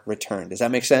for return. Does that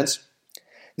make sense?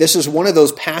 This is one of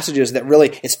those passages that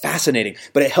really is fascinating,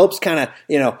 but it helps kind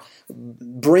of,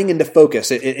 bring into focus.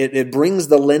 It brings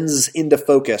the lens into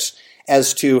focus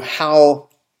as to how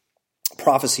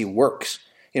prophecy works.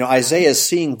 Isaiah is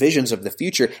seeing visions of the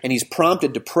future, and he's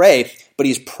prompted to pray, but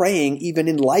he's praying even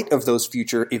in light of those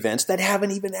future events that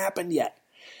haven't even happened yet.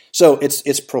 So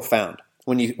it's profound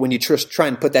when you just try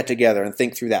and put that together and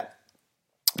think through that.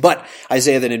 But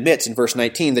Isaiah then admits in verse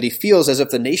 19 that he feels as if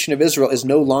the nation of Israel is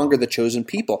no longer the chosen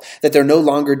people, that they're no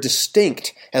longer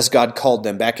distinct as God called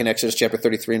them back in Exodus chapter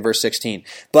 33 and verse 16,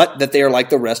 but that they are like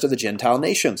the rest of the Gentile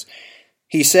nations.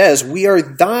 He says, we are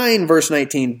thine, verse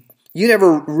 19. You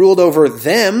never ruled over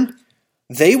them.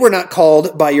 They were not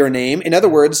called by your name. In other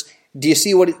words, do you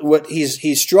see what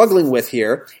he's struggling with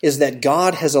here is that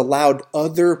God has allowed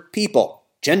other people,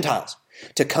 Gentiles,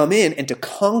 to come in and to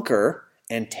conquer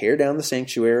and tear down the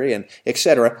sanctuary and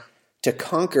etc., to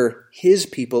conquer his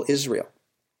people Israel.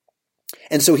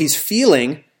 And so he's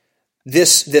feeling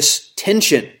this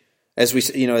tension, as as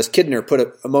Kidner put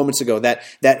it moments ago, that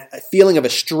feeling of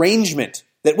estrangement,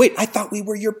 that wait, I thought we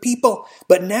were your people,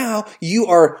 but now you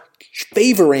are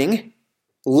favoring,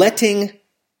 letting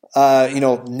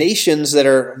nations that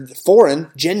are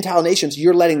foreign, Gentile nations,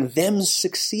 you're letting them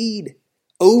succeed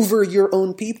over your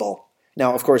own people.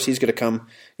 Now, of course, he's going to come,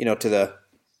 to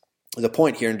the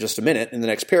point here in just a minute in the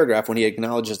next paragraph when he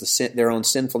acknowledges their own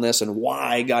sinfulness and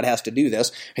why God has to do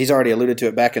this. He's already alluded to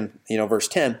it back in verse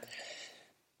 10.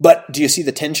 But do you see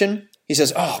the tension? He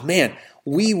says, "Oh man,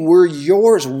 we were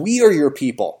yours. We are your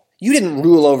people. You didn't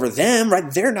rule over them, right?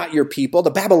 They're not your people.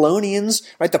 The Babylonians,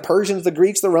 right? The Persians, the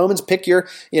Greeks, the Romans. Pick your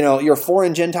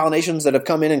foreign Gentile nations that have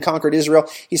come in and conquered Israel."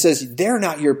 He says they're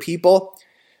not your people.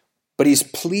 But he's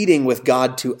pleading with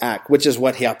God to act, which is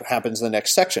what happens in the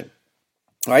next section.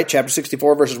 All right, chapter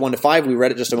 64, verses 1 to 5, we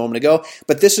read it just a moment ago,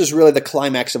 but this is really the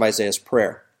climax of Isaiah's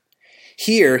prayer.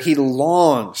 Here, he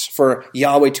longs for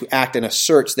Yahweh to act and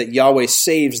asserts that Yahweh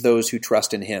saves those who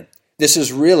trust in him. This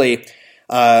is really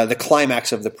the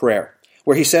climax of the prayer,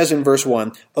 where he says in verse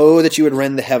 1, "Oh, that you would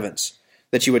rend the heavens,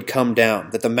 that you would come down,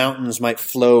 that the mountains might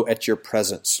flow at your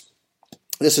presence."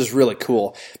 This is really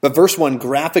cool. But verse 1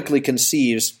 graphically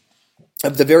conceives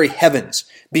of the very heavens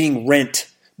being rent,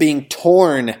 being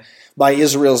torn by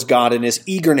Israel's God in his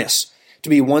eagerness to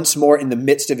be once more in the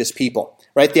midst of his people.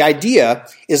 Right? The idea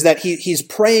is that he's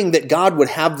praying that God would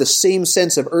have the same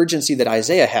sense of urgency that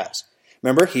Isaiah has.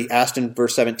 Remember, he asked in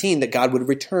verse 17 that God would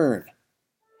return.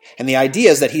 And the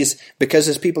idea is that because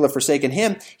his people have forsaken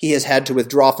him, he has had to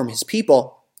withdraw from his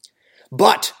people.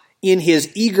 But in his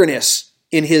eagerness,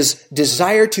 in his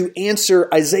desire to answer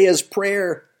Isaiah's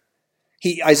prayer,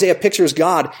 Isaiah pictures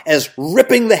God as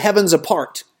ripping the heavens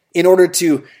apart in order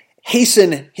to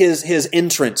hasten his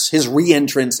entrance, his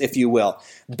re-entrance, if you will,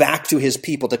 back to his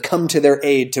people, to come to their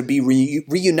aid, to be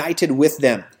reunited with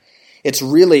them. It's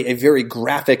really a very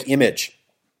graphic image.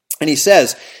 And he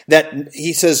says,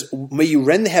 "May you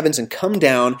rend the heavens and come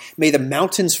down. May the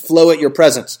mountains flow at your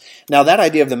presence." Now, that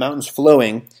idea of the mountains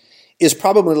flowing is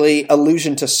probably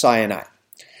allusion to Sinai,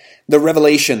 the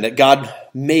revelation that God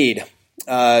made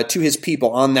to his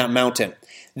people on that mountain.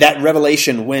 That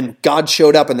revelation when God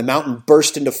showed up and the mountain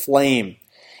burst into flame.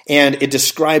 And it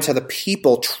describes how the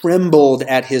people trembled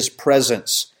at his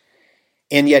presence.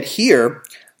 And yet here,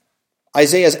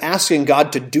 Isaiah is asking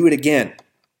God to do it again.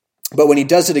 But when he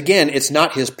does it again, it's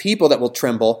not his people that will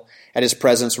tremble at his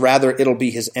presence. Rather, it'll be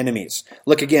his enemies.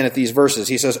 Look again at these verses.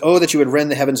 He says, "Oh, that you would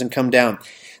rend the heavens and come down.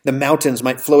 The mountains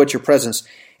might flow at your presence.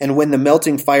 And when the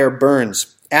melting fire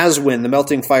burns, as when the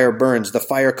melting fire burns, the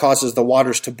fire causes the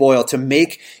waters to boil, to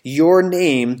make your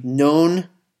name known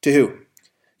to who?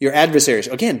 Your adversaries."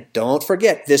 Again, don't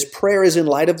forget, this prayer is in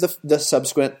light of the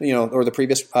subsequent, or the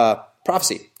previous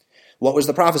prophecy. What was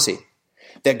the prophecy?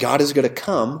 That God is going to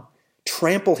come,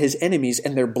 trample his enemies,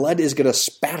 and their blood is going to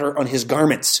spatter on his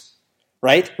garments.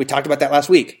 Right? We talked about that last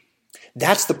week.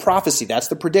 That's the prophecy. That's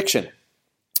the prediction.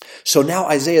 So now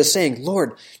Isaiah is saying,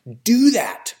 Lord, do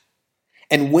that.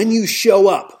 And when you show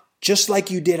up, just like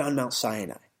you did on Mount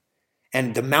Sinai,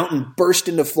 and the mountain burst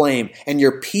into flame, and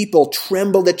your people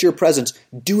trembled at your presence,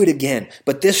 do it again.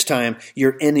 But this time,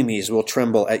 your enemies will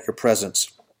tremble at your presence.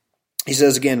 He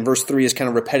says again, verse 3 is kind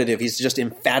of repetitive. He's just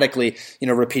emphatically,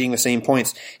 repeating the same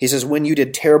points. He says, when you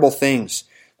did terrible things.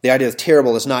 The idea of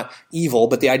terrible is not evil,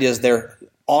 but the idea is they're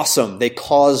awesome. They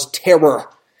cause terror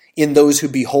in those who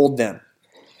behold them.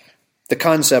 The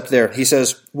concept there, he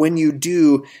says, when you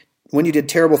did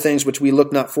terrible things which we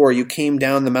looked not for, you came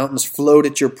down, the mountains flowed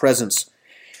at your presence.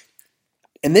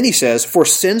 And then he says, for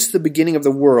since the beginning of the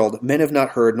world, men have not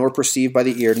heard, nor perceived by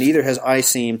the ear, neither has eye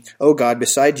seen, O God,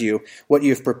 beside you, what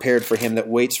you have prepared for him that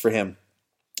waits for him.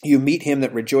 You meet him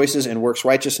that rejoices and works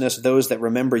righteousness, those that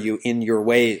remember you in your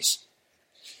ways.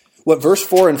 What verse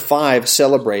 4 and 5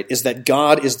 celebrate is that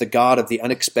God is the God of the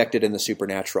unexpected and the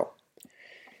supernatural.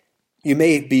 You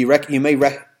may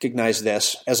recognize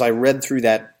this as I read through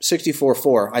that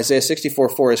 64:4. Isaiah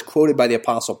 64:4 is quoted by the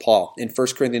Apostle Paul in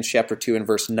 1 Corinthians chapter 2 and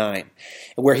verse 9,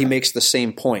 where he makes the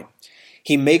same point.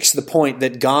 He makes the point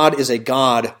that God is a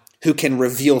God who can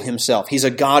reveal himself. He's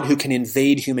a God who can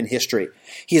invade human history.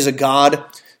 He's a God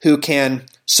who can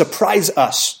surprise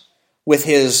us with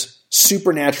his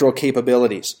supernatural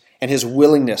capabilities and his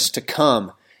willingness to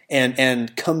come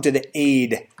and come to the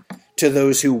aid to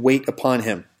those who wait upon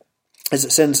him. As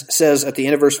it says at the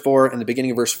end of verse 4 and the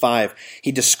beginning of verse 5,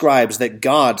 he describes that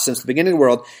God, since the beginning of the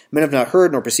world, men have not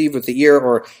heard nor perceived with the ear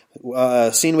or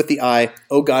seen with the eye,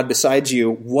 O God, besides you,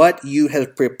 what you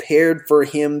have prepared for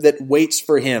him that waits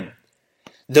for him.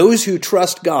 Those who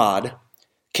trust God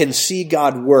can see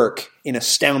God work in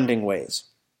astounding ways.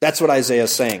 That's what Isaiah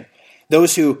is saying.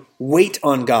 Those who wait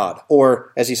on God,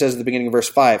 or as he says at the beginning of verse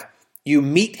 5, you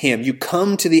meet him, you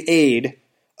come to the aid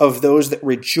of those that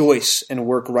rejoice and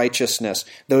work righteousness,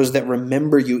 those that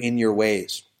remember you in your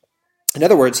ways. In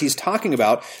other words, he's talking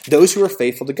about those who are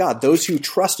faithful to God, those who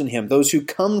trust in him, those who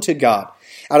come to God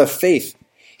out of faith.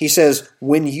 He says,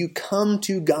 when you come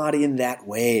to God in that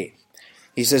way,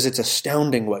 he says it's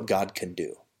astounding what God can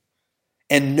do.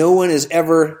 And no one has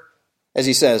ever, as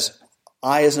he says,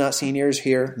 eye has not seen, ears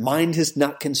hear, mind has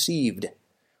not conceived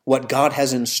what God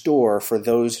has in store for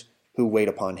those who wait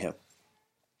upon him.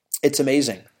 It's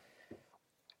amazing.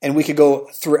 And we could go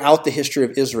throughout the history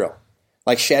of Israel,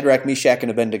 like Shadrach, Meshach, and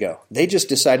Abednego. They just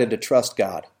decided to trust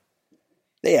God.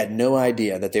 They had no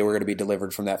idea that they were going to be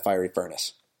delivered from that fiery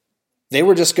furnace. They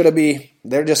were just going to be,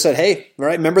 they just said, hey,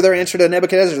 right? Remember their answer to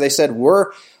Nebuchadnezzar? They said,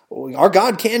 our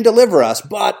God can deliver us,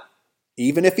 but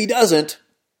even if he doesn't,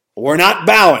 we're not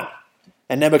bowing.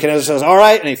 And Nebuchadnezzar says, all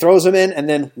right, and he throws them in, and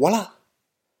then voila,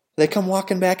 they come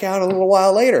walking back out a little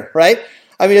while later, right?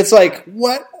 I mean, it's like,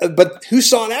 what? But who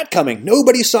saw that coming?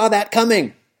 Nobody saw that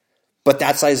coming. But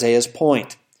that's Isaiah's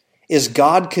point, is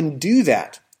God can do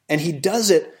that. And he does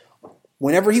it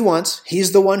whenever he wants.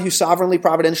 He's the one who sovereignly,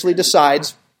 providentially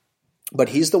decides, but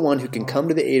he's the one who can come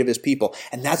to the aid of his people.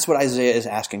 And that's what Isaiah is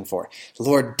asking for.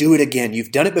 Lord, do it again.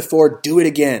 You've done it before. Do it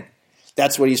again.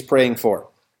 That's what he's praying for.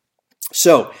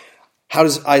 So, how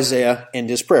does Isaiah end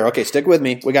his prayer? Okay, stick with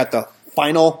me. We got the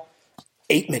final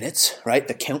 8 minutes, right?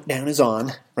 The countdown is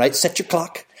on, right? Set your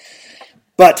clock.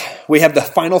 But we have the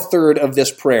final third of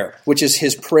this prayer, which is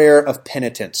his prayer of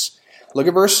penitence. Look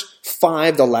at verse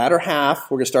 5, the latter half.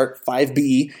 We're going to start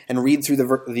 5b and read through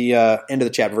the end of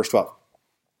the chapter, verse 12.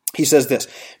 He says this,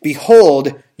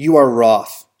 behold, you are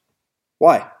wroth.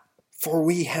 Why? For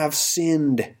we have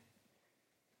sinned.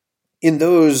 In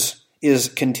those is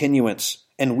continuance,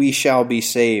 and we shall be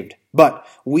saved. But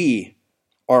we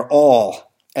are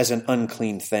all as an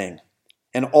unclean thing,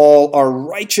 and all our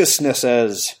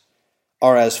righteousnesses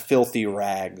are as filthy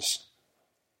rags.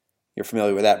 You're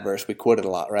familiar with that verse. We quote it a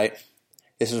lot, right?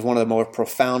 This is one of the more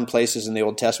profound places in the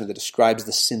Old Testament that describes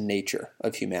the sin nature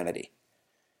of humanity.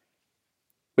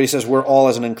 But he says, we're all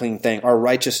as an unclean thing. Our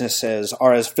righteousnesses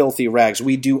are as filthy rags.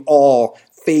 We do all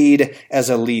fade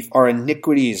as a leaf. Our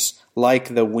iniquities,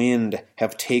 like the wind,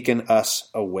 have taken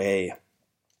us away.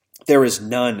 There is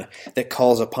none that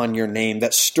calls upon your name,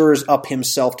 that stirs up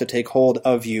himself to take hold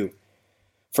of you.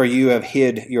 For you have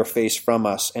hid your face from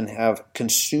us and have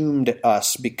consumed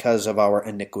us because of our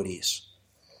iniquities.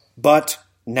 But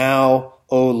now,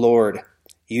 O Lord,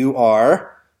 you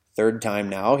are, third time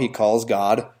now, he calls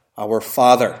God our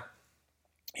Father.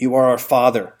 You are our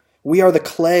Father. We are the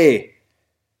clay.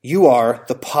 You are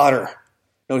the potter.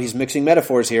 Note he's mixing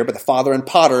metaphors here, but the father and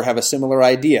potter have a similar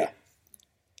idea.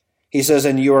 He says,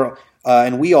 and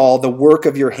we all, the work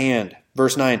of your hand.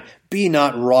 Verse 9, be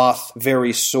not wroth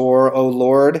very sore, O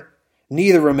Lord,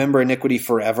 neither remember iniquity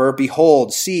forever.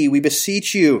 Behold, see, we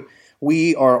beseech you,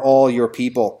 we are all your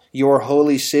people. Your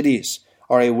holy cities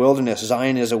are a wilderness.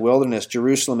 Zion is a wilderness.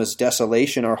 Jerusalem is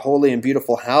desolation. Our holy and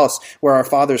beautiful house where our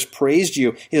fathers praised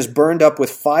you is burned up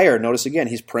with fire. Notice again,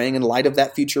 he's praying in light of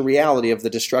that future reality of the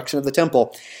destruction of the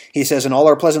temple. He says, and all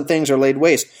our pleasant things are laid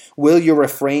waste. Will you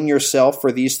refrain yourself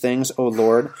for these things, O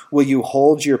Lord? Will you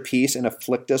hold your peace and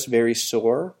afflict us very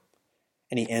sore?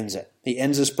 And he ends it. He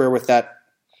ends his prayer with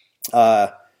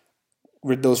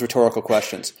those rhetorical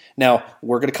questions. Now,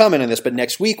 we're going to comment on this, but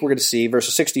next week we're going to see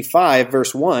verse 65,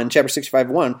 verse 1, chapter 65,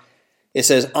 1, it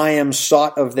says, I am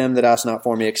sought of them that ask not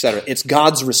for me, etc. It's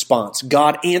God's response.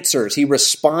 God answers. He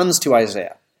responds to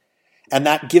Isaiah. And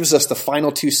that gives us the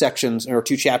final two sections, or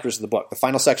two chapters of the book. The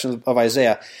final section of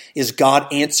Isaiah is God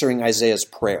answering Isaiah's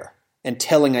prayer and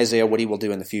telling Isaiah what he will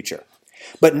do in the future.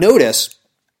 But notice,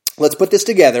 let's put this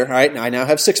together. All right, I now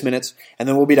have 6 minutes, and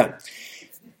then we'll be done.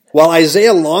 While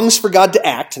Isaiah longs for God to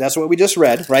act, that's what we just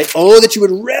read, right? Oh, that you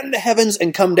would rend the heavens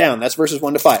and come down. That's verses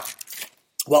 1 to 5.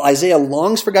 While Isaiah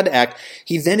longs for God to act,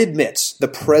 he then admits the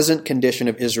present condition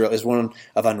of Israel is one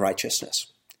of unrighteousness.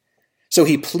 So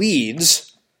he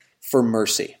pleads for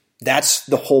mercy. That's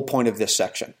the whole point of this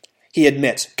section. He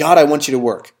admits, God, I want you to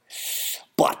work,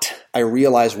 but I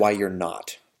realize why you're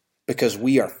not. Because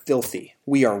we are filthy,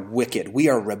 we are wicked, we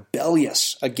are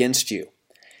rebellious against you.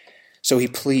 So he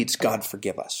pleads, God,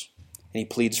 forgive us. And he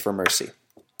pleads for mercy.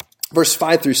 Verse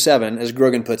 5 through 7, as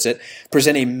Grogan puts it,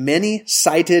 present a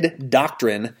many-sided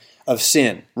doctrine of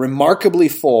sin, remarkably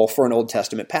full for an Old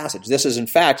Testament passage. This is, in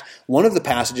fact, one of the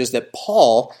passages that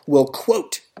Paul will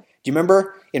quote. Do you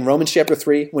remember in Romans chapter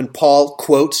 3 when Paul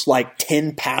quotes like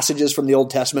 10 passages from the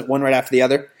Old Testament, one right after the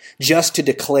other, just to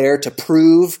declare, to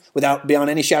prove,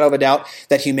 beyond any shadow of a doubt,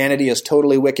 that humanity is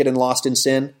totally wicked and lost in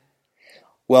sin?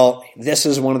 Well, this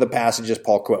is one of the passages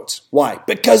Paul quotes. Why?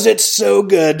 Because it's so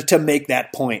good to make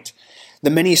that point. The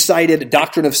many-sided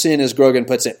doctrine of sin, as Grogan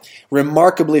puts it,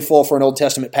 remarkably full for an Old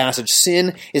Testament passage.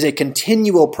 Sin is a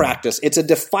continual practice. It's a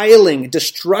defiling,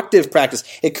 destructive practice.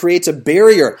 It creates a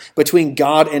barrier between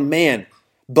God and man,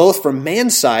 both from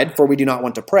man's side, for we do not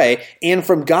want to pray, and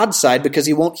from God's side, because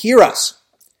he won't hear us.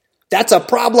 That's a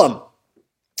problem.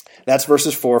 That's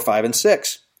verses 4, 5, and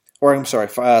 6. Or,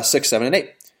 6, 7, and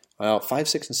 8. Well, 5,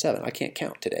 6, and 7. I can't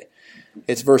count today.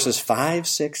 It's verses 5,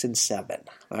 6, and 7.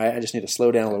 All right, I just need to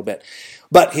slow down a little bit.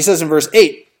 But he says in verse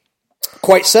 8,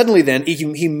 quite suddenly then,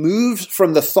 he moves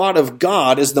from the thought of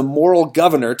God as the moral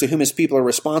governor to whom his people are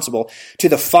responsible to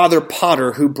the father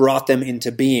potter who brought them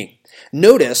into being.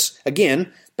 Notice,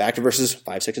 again, back to verses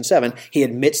 5, 6, and 7, he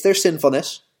admits their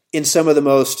sinfulness in some of the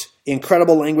most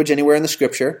incredible language anywhere in the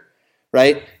Scripture,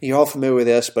 right? You're all familiar with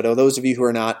this, but those of you who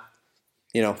are not,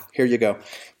 here you go.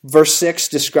 Verse 6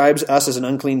 describes us as an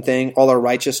unclean thing, all our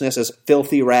righteousness as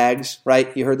filthy rags,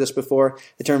 right? You heard this before.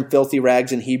 The term filthy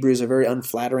rags in Hebrew is a very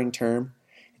unflattering term.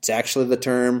 It's actually the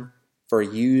term for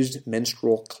used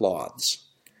menstrual cloths.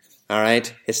 All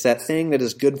right? It's that thing that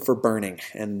is good for burning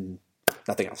and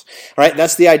nothing else. All right?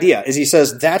 That's the idea, is he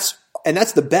says that's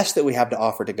the best that we have to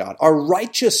offer to God. Our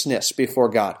righteousness before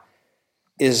God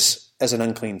is as an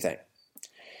unclean thing.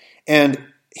 And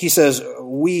he says,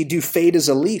 we do fade as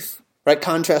a leaf, right?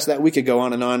 Contrast that. We could go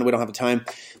on and on. We don't have the time.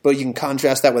 But you can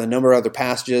contrast that with a number of other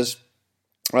passages,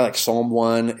 right, like Psalm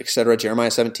 1, etc., Jeremiah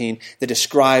 17, that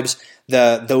describes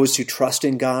those who trust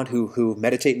in God, who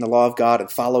meditate in the law of God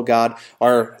and follow God,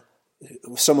 are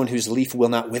someone whose leaf will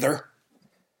not wither.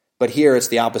 But here it's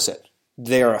the opposite.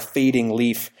 They are a fading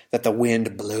leaf that the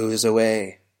wind blows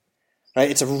away.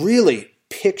 Right? It's a really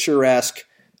picturesque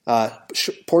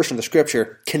portion of the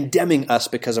Scripture condemning us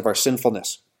because of our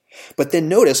sinfulness. But then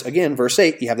notice, again, verse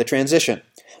 8, you have the transition.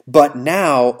 But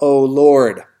now, O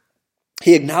Lord,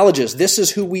 he acknowledges this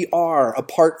is who we are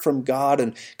apart from God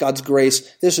and God's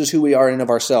grace. This is who we are in and of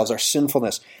ourselves, our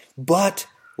sinfulness. But,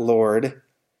 Lord,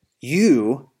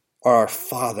 you are our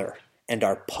Father and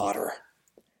our potter.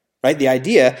 Right? The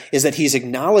idea is that he's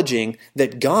acknowledging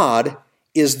that God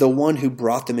is the one who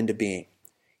brought them into being.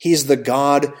 He's the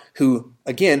God who,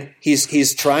 again,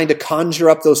 he's trying to conjure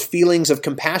up those feelings of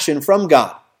compassion from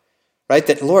God. Right?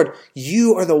 That, Lord,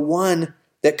 you are the one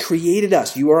that created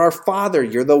us. You are our Father.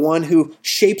 You're the one who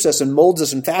shapes us and molds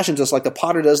us and fashions us like the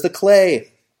potter does the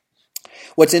clay.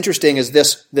 What's interesting is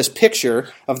this picture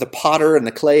of the potter and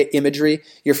the clay imagery.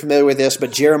 You're familiar with this,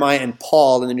 but Jeremiah and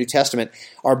Paul in the New Testament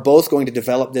are both going to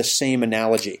develop this same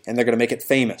analogy, and they're going to make it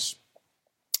famous.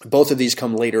 Both of these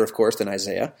come later, of course, than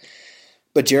Isaiah.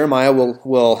 But Jeremiah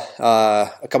will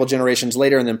a couple generations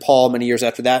later, and then Paul, many years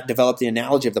after that, develop the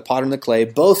analogy of the potter and the clay,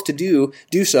 both to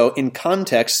do so in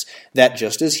contexts that,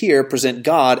 just as here, present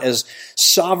God as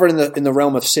sovereign in the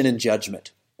realm of sin and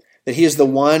judgment. That he is the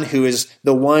one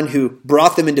who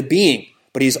brought them into being,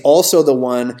 but he's also the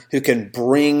one who can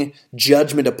bring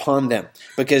judgment upon them,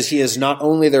 because he is not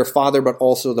only their father, but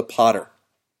also the potter.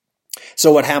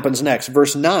 So what happens next?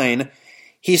 Verse 9,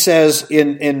 he says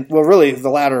really the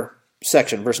latter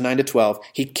section, verse 9 to 12,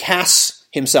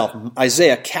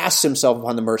 Isaiah casts himself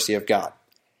upon the mercy of God.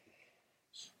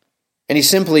 And he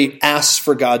simply asks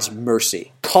for God's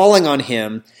mercy, calling on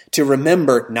him to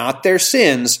remember not their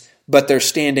sins, but their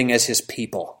standing as his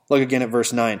people. Look again at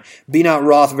verse 9. Be not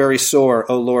wroth very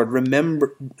sore, O Lord,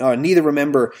 neither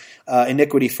remember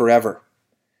iniquity forever.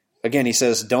 Again, he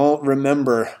says, don't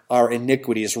remember our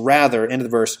iniquities. Rather, end of the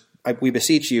verse, we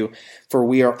beseech you, for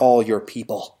we are all your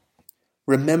people.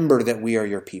 Remember that we are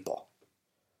your people.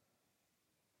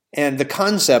 And the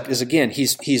concept is, again,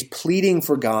 he's pleading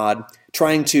for God,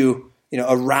 trying to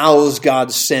arouse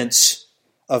God's sense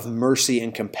of mercy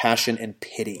and compassion and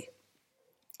pity.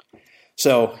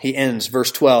 So he ends,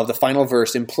 verse 12, the final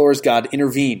verse, implores God to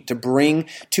intervene, to bring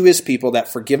to his people that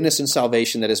forgiveness and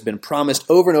salvation that has been promised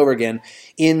over and over again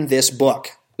in this book,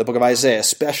 the book of Isaiah,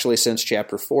 especially since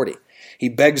chapter 40. He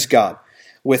begs God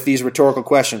with these rhetorical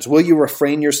questions. Will you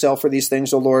refrain yourself for these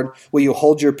things, O Lord? Will you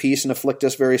hold your peace and afflict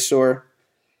us very sore?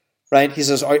 Right? He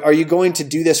says, are you going to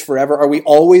do this forever? Are we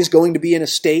always going to be in a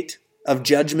state of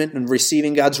judgment and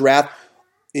receiving God's wrath?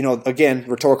 Again,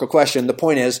 rhetorical question. The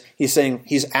point is,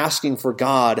 he's asking for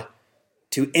God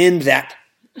to end that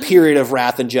period of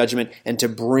wrath and judgment and to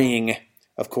bring,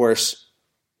 of course,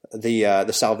 the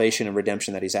salvation and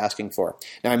redemption that he's asking for.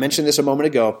 Now, I mentioned this a moment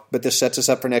ago, but this sets us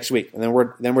up for next week, and then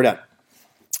we're done.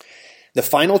 The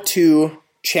final two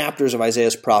chapters of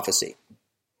Isaiah's prophecy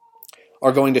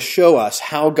are going to show us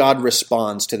how God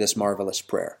responds to this marvelous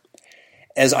prayer.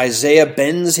 As Isaiah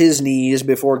bends his knees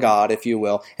before God, if you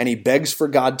will, and he begs for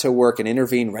God to work and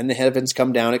intervene, when the heavens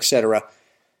come down, etc.,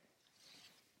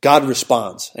 God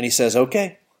responds, and he says,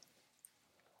 okay,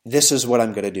 this is what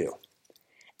I'm going to do.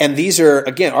 And these are,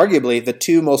 again, arguably the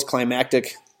two most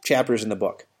climactic chapters in the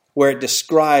book, where it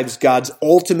describes God's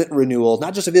ultimate renewal,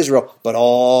 not just of Israel, but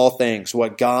all things,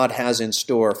 what God has in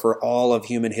store for all of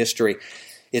human history.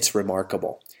 It's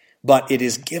remarkable. But it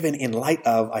is given in light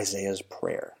of Isaiah's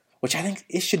prayer, which I think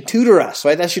it should tutor us,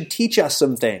 right? That should teach us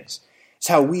some things. It's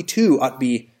how we too ought to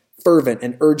be fervent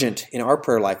and urgent in our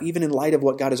prayer life, even in light of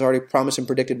what God has already promised and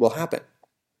predicted will happen.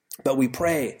 But we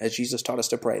pray, as Jesus taught us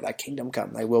to pray, thy kingdom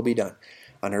come, thy will be done,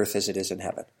 on earth as it is in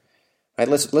heaven. Right?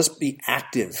 Let's be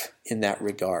active in that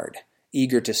regard,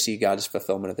 eager to see God's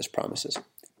fulfillment of his promises.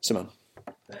 Simone.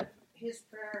 But his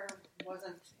prayer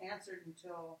wasn't answered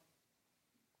until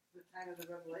the time of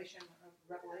the revelation,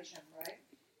 right?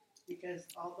 Because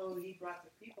although he brought the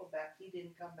people back, he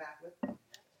didn't come back with them.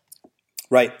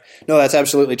 Right. No, that's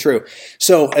absolutely true.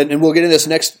 So, and we'll get into this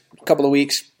next couple of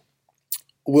weeks.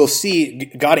 We'll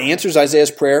see God answers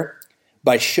Isaiah's prayer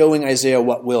by showing Isaiah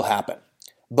what will happen.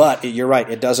 But you're right,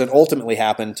 it doesn't ultimately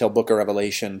happen until Book of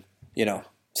Revelation,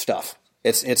 stuff.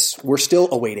 We're still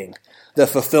awaiting the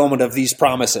fulfillment of these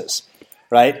promises,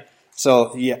 right?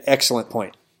 So, yeah, excellent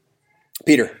point.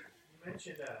 Peter. You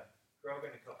mentioned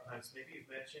Grogan a couple times. Maybe you've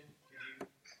mentioned, could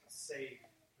you say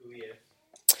who he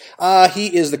is?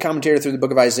 He is the commentator through the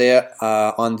book of Isaiah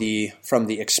from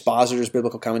the Expositor's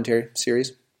Biblical Commentary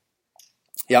series.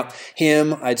 Yeah,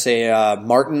 him, I'd say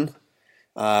Martin,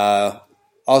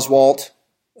 Oswald,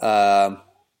 not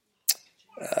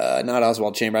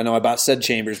Oswald Chambers. I know I about said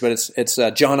Chambers, but it's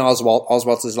John Oswald.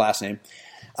 Oswald's his last name.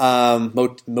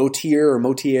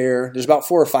 Motier. There's about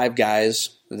 4 or 5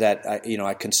 guys that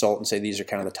I consult and say these are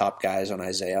kind of the top guys on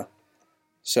Isaiah.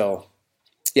 So,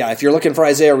 yeah, if you're looking for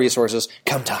Isaiah resources,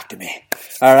 come talk to me.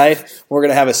 All right, we're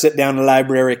gonna have a sit down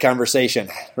library conversation,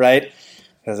 right?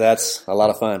 Because that's a lot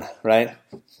of fun, right?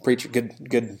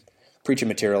 Good preaching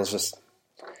material is just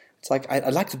It's like,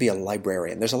 I'd like to be a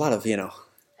librarian. There's a lot of,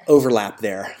 overlap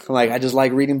there. I just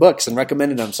like reading books and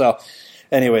recommending them. So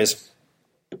anyways,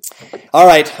 all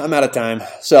right, I'm out of time.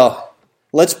 So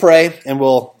let's pray and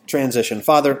we'll transition.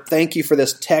 Father, thank you for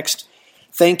this text.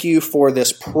 Thank you for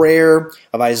this prayer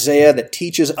of Isaiah that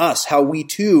teaches us how we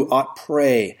too ought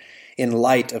pray in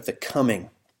light of the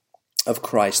coming of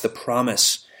Christ, the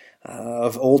promise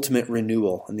of ultimate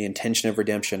renewal and the intention of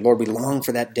redemption. Lord, we long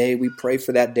for that day. We pray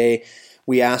for that day.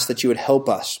 We ask that you would help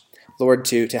us, Lord,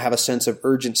 to have a sense of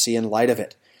urgency in light of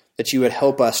it, that you would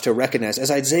help us to recognize,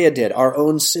 as Isaiah did, our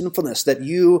own sinfulness, that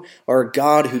you are a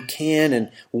God who can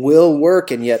and will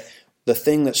work, and yet the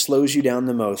thing that slows you down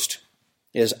the most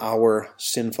is our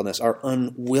sinfulness, our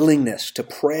unwillingness to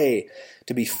pray,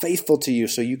 to be faithful to you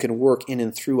so you can work in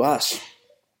and through us.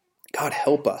 God,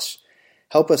 help us.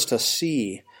 Help us to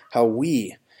see how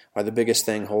we are the biggest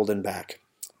thing holding back,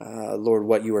 Lord,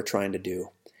 what you are trying to do.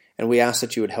 And we ask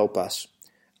that you would help us,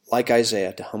 like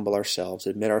Isaiah, to humble ourselves,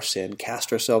 admit our sin,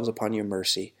 cast ourselves upon your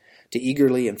mercy, to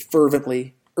eagerly and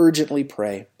fervently, urgently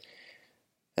pray,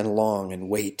 and long and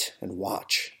wait and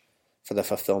watch for the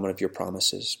fulfillment of your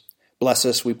promises. Bless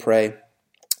us, we pray,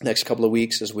 next couple of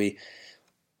weeks as we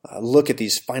look at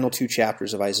these final 2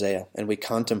 chapters of Isaiah and we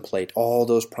contemplate all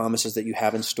those promises that you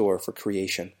have in store for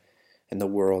creation and the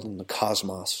world and the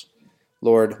cosmos.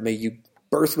 Lord, may you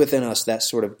birth within us that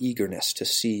sort of eagerness to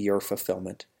see your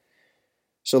fulfillment.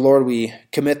 So, Lord, we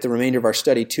commit the remainder of our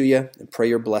study to you and pray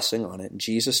your blessing on it. In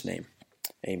Jesus' name,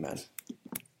 amen.